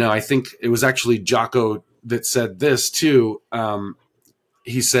you know, I think it was actually Jocko that said this too.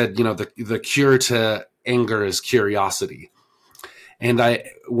 He said, you know, the cure to anger is curiosity. And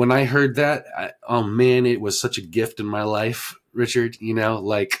when I heard that, oh man, it was such a gift in my life, Richard, you know,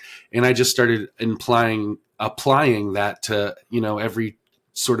 like, and I just started applying that to, you know, every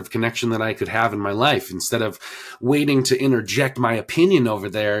sort of connection that I could have in my life. Instead of waiting to interject my opinion over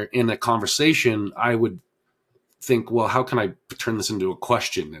there in a conversation, I would think, well, how can I turn this into a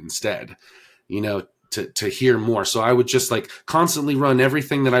question instead? You know, to hear more. So I would just like constantly run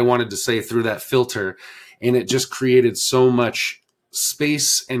everything that I wanted to say through that filter. And it just created so much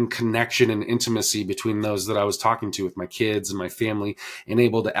space and connection and intimacy between those that I was talking to with my kids and my family, and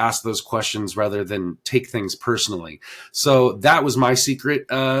able to ask those questions rather than take things personally. So that was my secret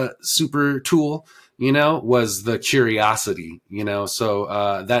super tool, you know, was the curiosity, you know. So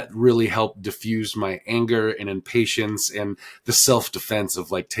that really helped diffuse my anger and impatience and the self-defense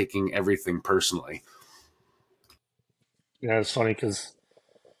of like taking everything personally. Yeah, it's funny because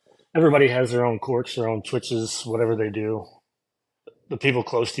everybody has their own quirks, their own twitches, whatever they do. The people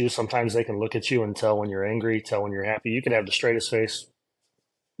close to you, sometimes they can look at you and tell when you're angry, tell when you're happy. You could have the straightest face.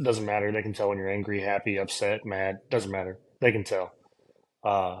 Doesn't matter. They can tell when you're angry, happy, upset, mad. Doesn't matter. They can tell.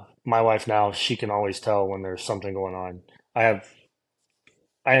 My wife now, she can always tell when there's something going on. I have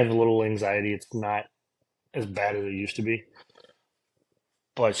I have a little anxiety. It's not as bad as it used to be,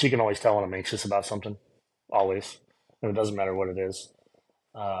 but she can always tell when I'm anxious about something. Always. And it doesn't matter what it is.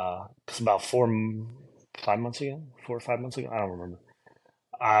 It's about 5 months ago, 4 or 5 months ago. I don't remember.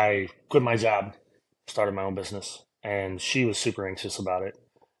 I quit my job, started my own business, and she was super anxious about it.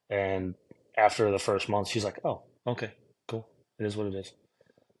 And after the first month, she's like, "Oh, okay, cool. It is what it is."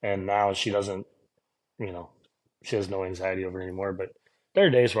 And now she doesn't, you know, she has no anxiety over it anymore. But there are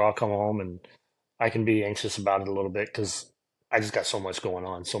days where I'll come home and I can be anxious about it a little bit because I just got so much going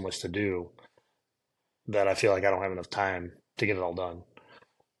on, so much to do that I feel like I don't have enough time to get it all done.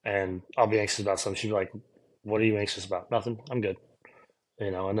 And I'll be anxious about something. She'll be like, "What are you anxious about?" "Nothing. I'm good."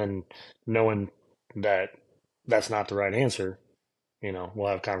 You know, and then knowing that that's not the right answer, you know,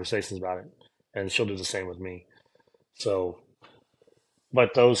 we'll have conversations about it. And she'll do the same with me. So,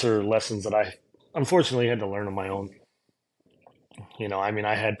 but those are lessons that I unfortunately had to learn on my own. You know, I mean,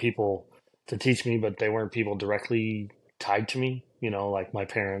 I had people to teach me, but they weren't people directly tied to me, you know, like my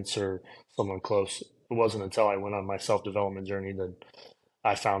parents or someone close. It wasn't until I went on my self development journey that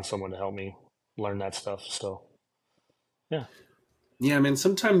I found someone to help me learn that stuff. So, yeah. Yeah, I mean,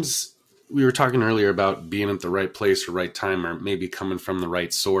 sometimes we were talking earlier about being at the right place or right time, or maybe coming from the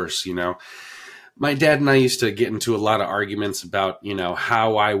right source, you know. My dad and I used to get into a lot of arguments about, you know,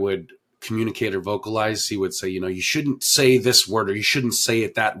 how I would communicate or vocalize. He would say, you know, you shouldn't say this word, or you shouldn't say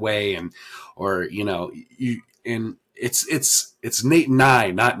it that way. And, or, you know, and it's Nate and I,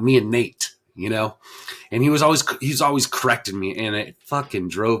 not me and Nate, you know. And he's always correcting me, and it fucking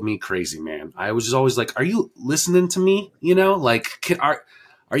drove me crazy, man. I was just always like, are you listening to me? You know, like,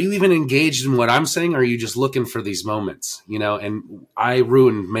 are you even engaged in what I'm saying? Or are you just looking for these moments, you know? And I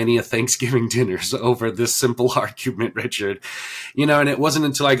ruined many a Thanksgiving dinners over this simple argument, Richard, you know. And it wasn't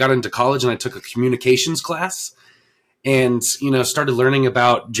until I got into college and I took a communications class and, you know, started learning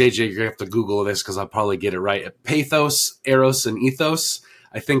about JJ. You're gonna have to Google this because I'll probably get it right. Pathos, eros, and ethos,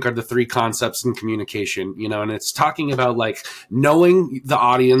 I think, are the three concepts in communication, you know. And it's talking about like knowing the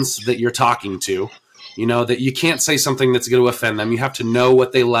audience that you're talking to, you know, that you can't say something that's going to offend them. You have to know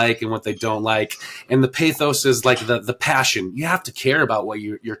what they like and what they don't like. And the pathos is like the passion. You have to care about what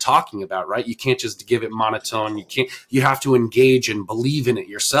you're talking about, right? You can't just give it monotone. You have to engage and believe in it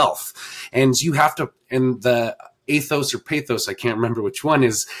yourself. And you have to, and the ethos or pathos, I can't remember which one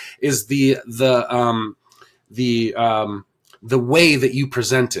is the way that you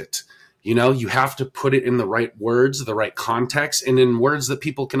present it. You know, you have to put it in the right words, the right context, and in words that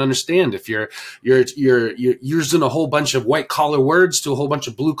people can understand. If you're using a whole bunch of white collar words to a whole bunch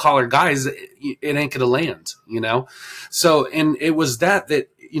of blue collar guys, it ain't gonna land, you know? So, and it was that,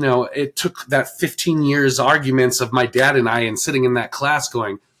 you know, it took that 15 years arguments of my dad and I, and sitting in that class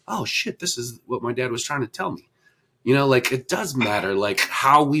going, oh shit, this is what my dad was trying to tell me. Like it does matter, like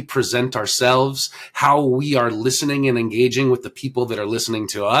how we present ourselves, how we are listening and engaging with the people that are listening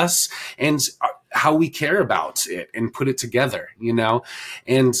to us, and how we care about it and put it together.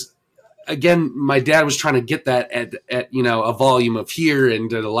 And again, my dad was trying to get that at a volume of here and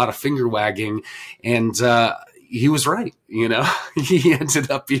did a lot of finger wagging, and he was right. He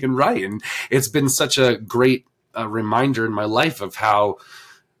ended up being right, and it's been such a great reminder in my life of how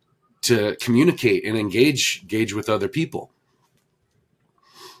to communicate and engage with other people.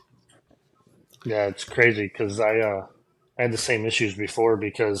 Yeah, it's crazy because I had the same issues before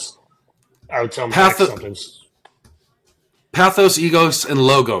because I would tell my ex Patho- something. Pathos, egos, and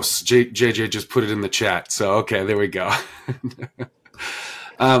logos. JJ just put it in the chat. So, okay, there we go.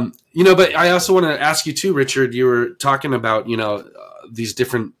 But I also want to ask you too, Richard, you were talking about, these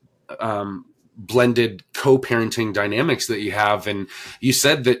different blended co-parenting dynamics that you have. And you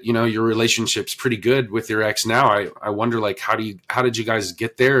said that, your relationship's pretty good with your ex now. I wonder, like, how did you guys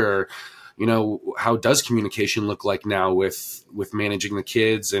get there? Or, how does communication look like now with managing the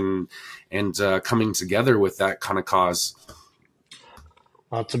kids and coming together with that kind of cause?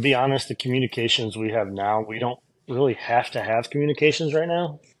 To be honest, the communications we have now, we don't really have to have communications right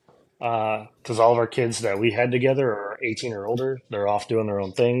now because all of our kids that we had together are 18 or older. They're off doing their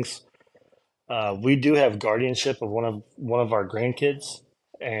own things. We do have guardianship of one of our grandkids,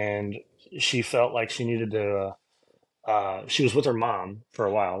 and she felt like she needed to. She was with her mom for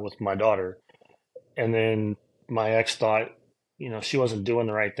a while with my daughter, and then my ex thought, she wasn't doing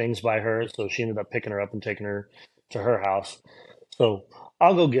the right things by her, so she ended up picking her up and taking her to her house. So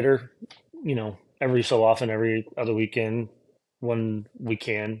I'll go get her, every so often, every other weekend when we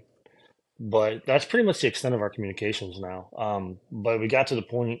can. But that's pretty much the extent of our communications now. But we got to the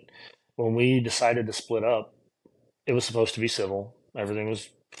point when we decided to split up. It was supposed to be civil. Everything was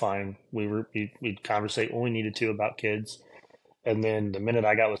fine. We'd conversate when we needed to about kids, and then the minute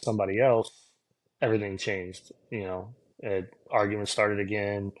I got with somebody else, everything changed. Arguments started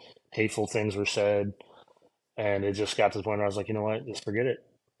again. Hateful things were said, and it just got to the point where I was like, you know what, just forget it.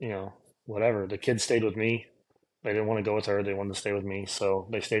 Whatever. The kids stayed with me. They didn't want to go with her. They wanted to stay with me, so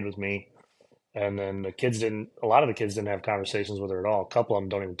they stayed with me. And then the kids didn't. A lot of the kids didn't have conversations with her at all. A couple of them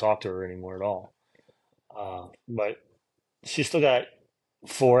don't even talk to her anymore at all. But she still got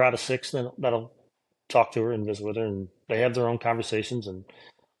 4 out of 6 that'll talk to her and visit with her, and they have their own conversations. And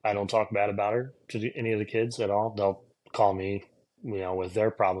I don't talk bad about her to any of the kids at all. They'll call me, with their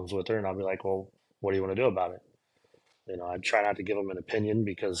problems with her, and I'll be like, "Well, what do you want to do about it?" I try not to give them an opinion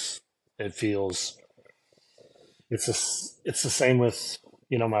because it feels it's the same with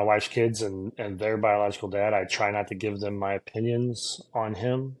my wife's kids and their biological dad. I try not to give them my opinions on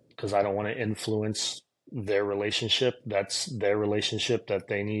him because I don't want to influence their relationship. That's their relationship that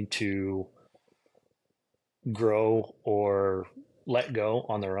they need to grow or let go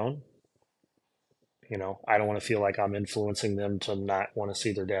on their own. I don't want to feel like I'm influencing them to not want to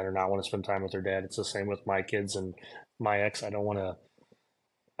see their dad or not want to spend time with their dad. It's the same with my kids and my ex. I don't want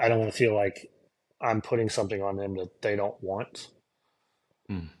to feel like I'm putting something on them that they don't want,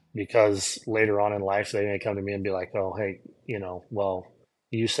 Hmm. because later on in life they may come to me and be like, "Oh, hey, well,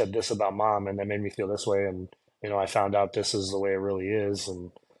 you said this about mom and that made me feel this way, and I found out this is the way it really is."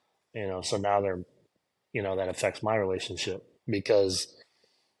 And so now that affects my relationship because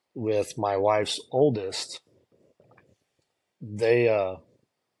with my wife's oldest, they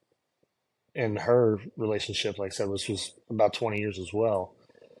in her relationship, like I said, which was about 20 years as well,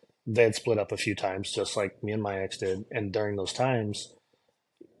 they had split up a few times, just like me and my ex did. And during those times,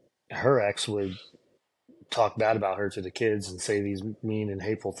 her ex would talk bad about her to the kids and say these mean and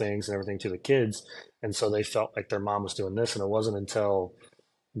hateful things and everything to the kids. And so they felt like their mom was doing this. And it wasn't until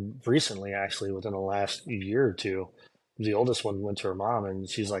recently, actually, within the last year or two, the oldest one went to her mom and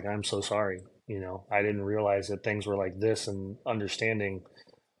she's like, "I'm so sorry. I didn't realize that things were like this," and understanding,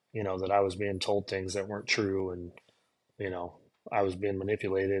 that I was being told things that weren't true, and, you know, I was being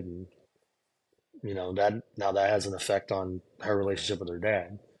manipulated, and, that now that has an effect on her relationship with her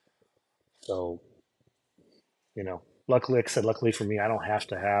dad. So, luckily, like I said, luckily for me, I don't have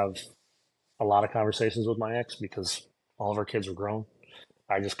to have a lot of conversations with my ex because all of our kids are grown.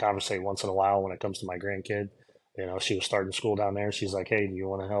 I just conversate once in a while when it comes to my grandkid. She was starting school down there. She's like, "Hey, do you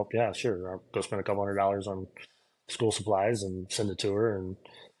want to help?" Yeah, sure. I'll go spend a couple $100 on school supplies and send it to her, and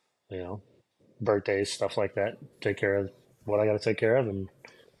you know, birthdays, stuff like that. Take care of what I got to take care of, and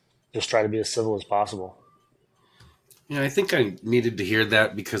just try to be as civil as possible. Yeah, I think I needed to hear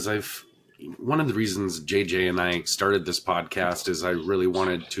that because one of the reasons JJ and I started this podcast is I really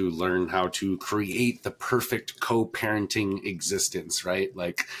wanted to learn how to create the perfect co-parenting existence, right?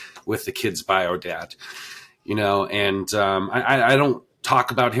 Like with the kid's bio dad. And I don't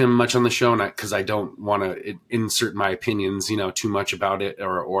talk about him much on the show, because I don't want to insert my opinions, too much about it,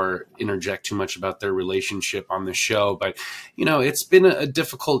 or interject too much about their relationship on the show. But it's been a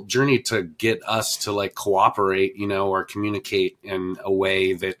difficult journey to get us to like cooperate, or communicate in a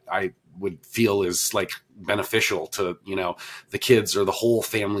way that I would feel is like beneficial to the kids or the whole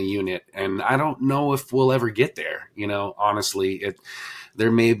family unit. And I don't know if we'll ever get there. Honestly,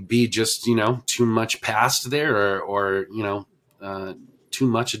 there may be just too much past there, or uh, too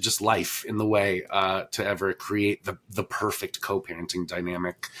much of just life in the way to ever create the perfect co-parenting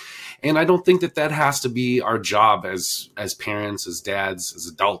dynamic. And I don't think that that has to be our job as parents, as dads, as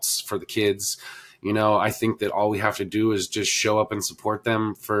adults for the kids. I think that all we have to do is just show up and support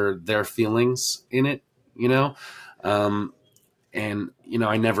them for their feelings in it. you know um, and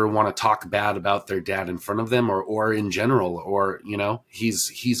I never want to talk bad about their dad in front of them, or in general, or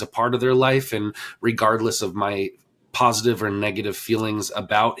he's a part of their life, and regardless of my positive or negative feelings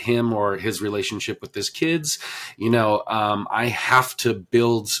about him or his relationship with his kids, I have to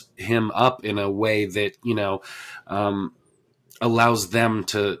build him up in a way that um, allows them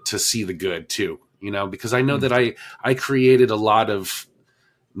to see the good too, because I know Mm. that I created a lot of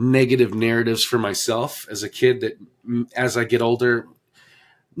negative narratives for myself as a kid that, as I get older,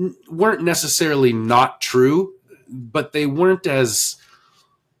 weren't necessarily not true, but they weren't as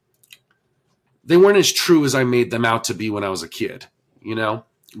true as I made them out to be when I was a kid. You know,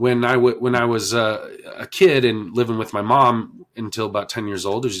 when I was a kid and living with my mom until about 10 years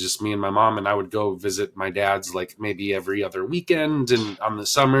old, it was just me and my mom, and I would go visit my dad's like maybe every other weekend and on the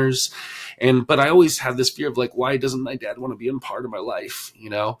summers, but I always had this fear of like, why doesn't my dad want to be a part of my life?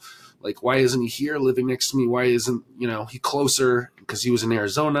 Like, why isn't he here living next to me? Why isn't he closer? Because he was in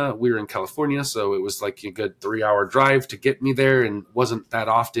Arizona, we were in California, so it was like a good 3 hour drive to get me there, and wasn't that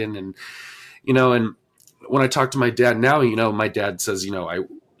often. And when I talk to my dad now, my dad says,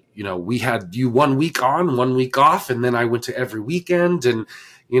 we had you 1 week on, 1 week off, and then I went to every weekend, and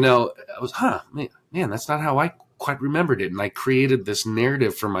I was, man, that's not how I quite remembered it. And I created this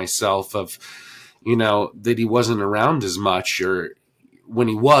narrative for myself of, that he wasn't around as much, or when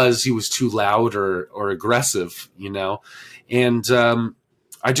he was too loud or aggressive, and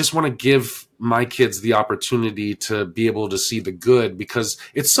I just want to give my kids the opportunity to be able to see the good, because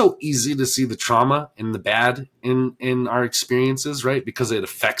it's so easy to see the trauma and the bad in our experiences, right? Because it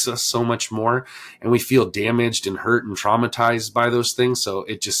affects us so much more, and we feel damaged and hurt and traumatized by those things. So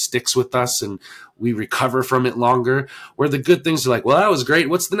it just sticks with us, and we recover from it longer. Where the good things are like, well, that was great.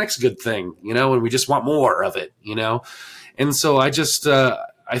 What's the next good thing? And we just want more of it. And so I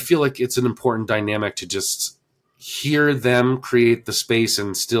feel like it's an important dynamic to just hear them create the space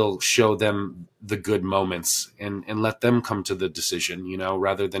and still show them the good moments, and let them come to the decision,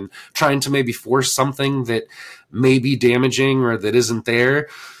 rather than trying to maybe force something that may be damaging or that isn't there,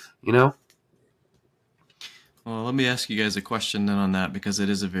 you know? Well, let me ask you guys a question then on that, because it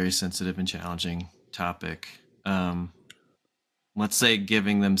is a very sensitive and challenging topic. Um, let's say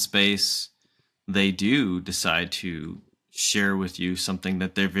giving them space, they do decide to share with you something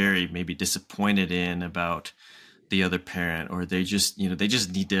that they're very maybe disappointed in about the other parent, or they just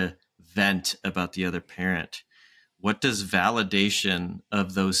need to vent about the other parent. What does validation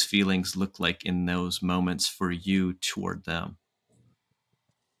of those feelings look like in those moments for you toward them?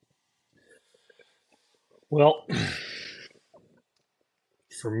 Well,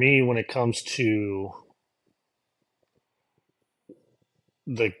 for me, when it comes to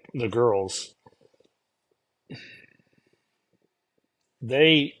the girls,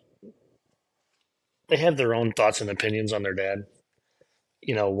 they they have their own thoughts and opinions on their dad.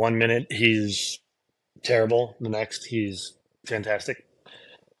 1 minute he's terrible, the next he's fantastic.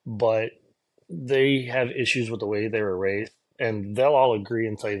 But they have issues with the way they were raised, and they'll all agree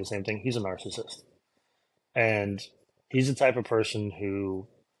and tell you the same thing. He's a narcissist, and he's the type of person who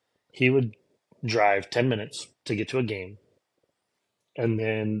he would drive 10 minutes to get to a game, and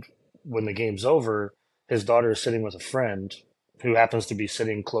then when the game's over, his daughter is sitting with a friend who happens to be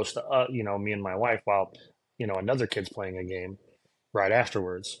sitting close to me and my wife, while another kid's playing a game right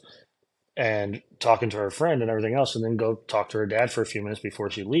afterwards, and talking to her friend and everything else, and then go talk to her dad for a few minutes before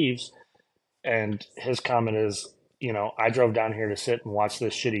she leaves. And his comment is, I drove down here to sit and watch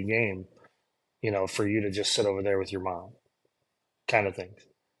this shitty game, for you to just sit over there with your mom, kind of thing.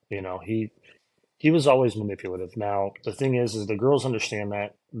 He was always manipulative. Now, the thing is the girls understand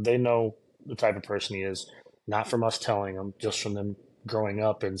that. They know the type of person he is, not from us telling them, just from them growing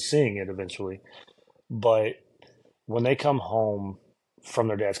up and seeing it eventually. But when they come home from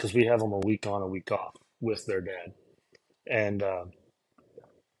their dads, because we have them a week on, a week off with their dad, and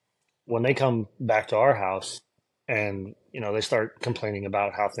when they come back to our house and, they start complaining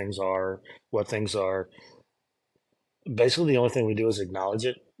about how things are, what things are, basically the only thing we do is acknowledge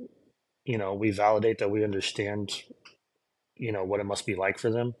it. We validate that we understand, what it must be like for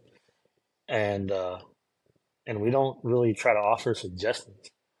them. And, and we don't really try to offer suggestions,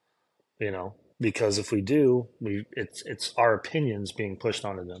 because if we do, it's our opinions being pushed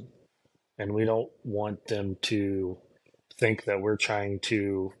onto them, and we don't want them to think that we're trying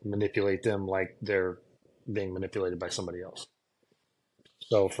to manipulate them like they're being manipulated by somebody else.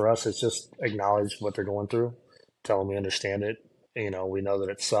 So for us, it's just acknowledge what they're going through, tell them we understand it. We know that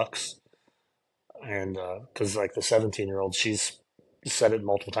it sucks, and because like the 17-year-old, she's said it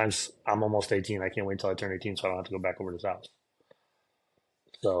multiple times. I'm almost 18. I can't wait until I turn 18 so I don't have to go back over to his house.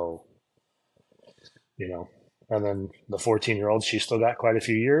 So you know. And then the 14-year-old, she's still got quite a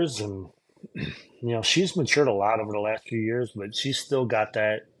few years, and she's matured a lot over the last few years, but she's still got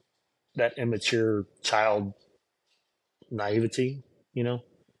that immature child naivety, you know,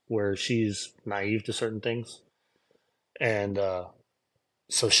 where she's naive to certain things, and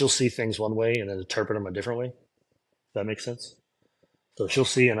so she'll see things one way and then interpret them a different way. If that makes sense. So she'll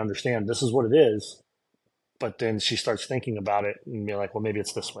see and understand this is what it is, but then she starts thinking about it and be like, well, maybe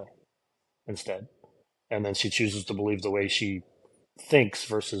it's this way instead, and then she chooses to believe the way she thinks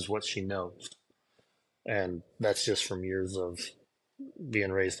versus what she knows. And that's just from years of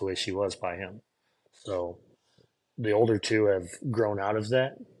being raised the way she was by him. So the older two have grown out of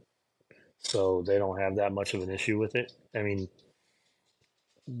that, so they don't have that much of an issue with it. I mean,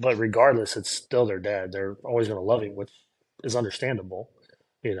 but regardless, it's still their dad. They're always going to love him, which is understandable,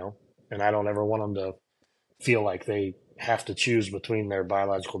 you know. And I don't ever want them to feel like they have to choose between their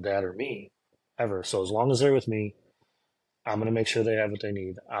biological dad or me, ever. So as long as they're with me, I'm going to make sure they have what they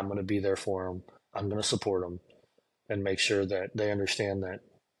need. I'm going to be there for them. I'm going to support them and make sure that they understand that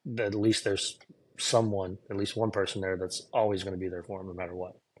at least there's someone, at least one person there that's always going to be there for them no matter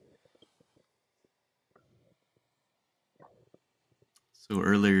what. So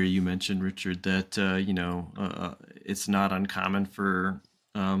earlier you mentioned, Richard, that it's not uncommon for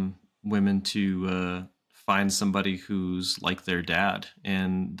women to find somebody who's like their dad,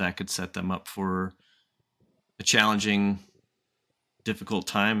 and that could set them up for a challenging, difficult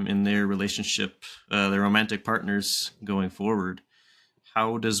time in their relationship, their romantic partners going forward.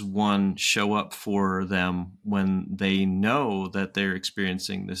 How does one show up for them when they know that they're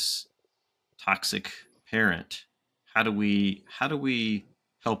experiencing this toxic parent? How do we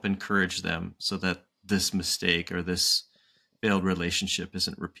help encourage them so that this mistake or this failed relationship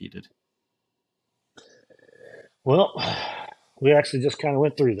isn't repeated? Well, we actually just kind of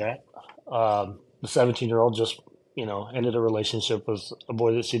went through that. The 17-year-old just, ended a relationship with a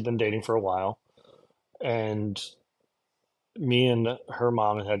boy that she'd been dating for a while. And me and her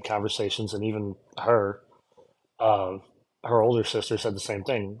mom had conversations, and even uh, her older sister said the same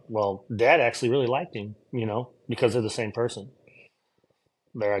thing. Well, dad actually really liked him, because they're the same person.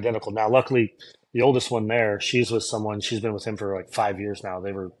 They're identical. Now, luckily, the oldest one there, she's with someone, she's been with him for like 5 years now.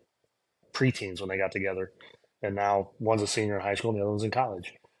 They were preteens when they got together. And now one's a senior in high school and the other one's in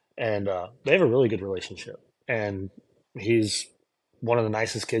college. And they have a really good relationship. And he's one of the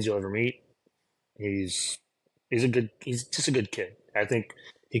nicest kids you'll ever meet. He's he's just a good kid. I think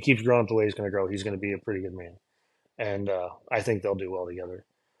he keeps growing up the way he's going to grow. He's going to be a pretty good man. And I think they'll do well together,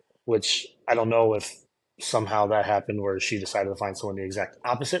 which I don't know if somehow that happened where she decided to find someone the exact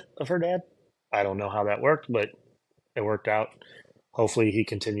opposite of her dad. I don't know how that worked, but it worked out. Hopefully, he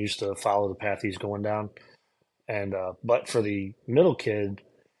continues to follow the path he's going down. And but for the middle kid,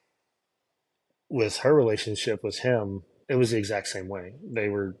 with her relationship with him, it was the exact same way. They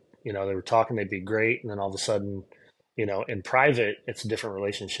were talking, they'd be great, and then all of a sudden, in private, it's a different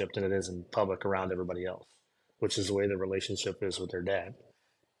relationship than it is in public around everybody else, which is the way the relationship is with their dad.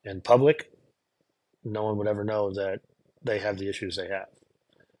 In public, no one would ever know that they have the issues they have.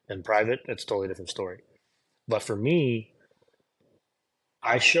 In private, it's a totally different story. But for me,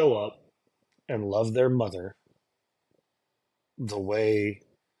 I show up and love their mother the way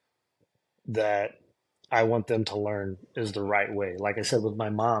that I want them to learn is the right way. Like I said with my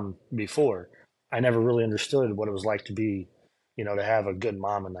mom before, I never really understood what it was like to be, to have a good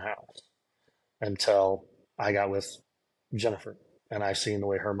mom in the house until I got with Jennifer. And I've seen the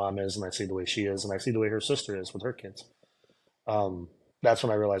way her mom is, and I see the way she is, and I see the way her sister is with her kids. Um, that's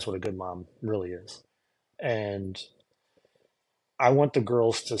when I realized what a good mom really is. And I want the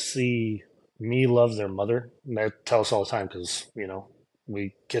girls to see me love their mother. And they tell us all the time because,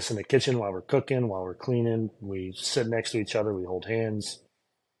 we kiss in the kitchen while we're cooking, while we're cleaning. We sit next to each other. We hold hands.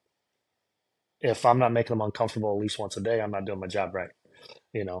 If I'm not making them uncomfortable at least once a day, I'm not doing my job right,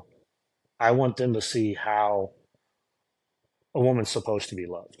 you know. I want them to see how a woman's supposed to be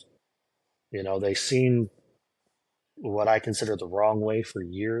loved. They've seen what I consider the wrong way for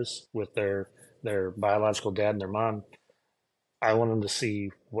years with their biological dad and their mom. I want them to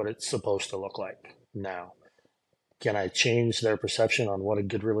see what it's supposed to look like now. Can I change their perception on what a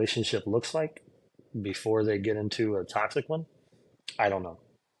good relationship looks like before they get into a toxic one? I don't know.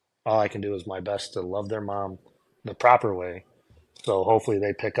 All I can do is my best to love their mom the proper way. So hopefully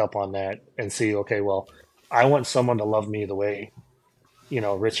they pick up on that and see, okay, well, I want someone to love me the way,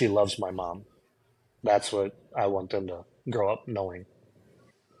 Richie loves my mom. That's what I want them to grow up knowing.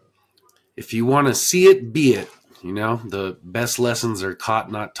 If you want to see it, be it. The best lessons are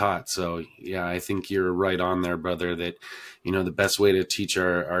caught, not taught. So, yeah, I think you're right on there, brother, that, the best way to teach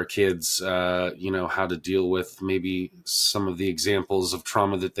our kids, how to deal with maybe some of the examples of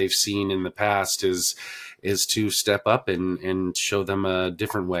trauma that they've seen in the past is to step up and show them a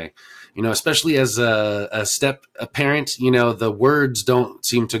different way. Especially as a parent, the words don't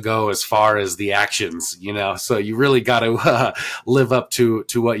seem to go as far as the actions, so you really got to live up to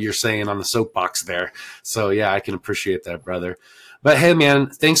what you're saying on the soapbox there. So yeah, I can appreciate that, brother. But hey,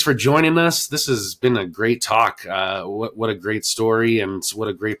 man, thanks for joining us. This has been a great talk. What a great story and what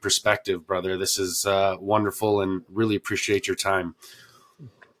a great perspective, brother. This is wonderful and really appreciate your time.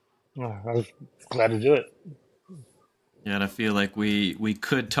 I was glad to do it. Yeah, and I feel like we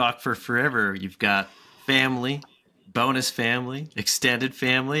could talk for forever. You've got family, bonus family, extended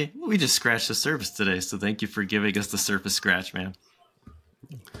family. We just scratched the surface today, so thank you for giving us the surface scratch, man.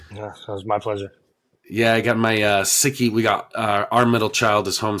 Yeah, that was my pleasure. Yeah, I got my sickie. We got our middle child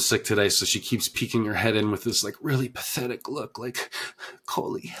is homesick today, so she keeps peeking her head in with this like really pathetic look, like,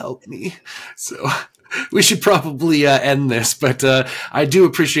 Coley, help me. So we should probably end this, but I do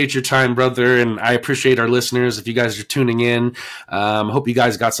appreciate your time, brother, and I appreciate our listeners. If you guys are tuning in, hope you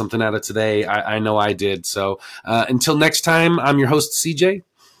guys got something out of today. I know I did. So until next time, I'm your host, CJ.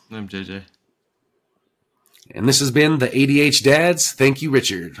 I'm JJ. And this has been the ADH Dads. Thank you,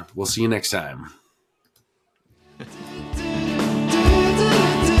 Richard. We'll see you next time.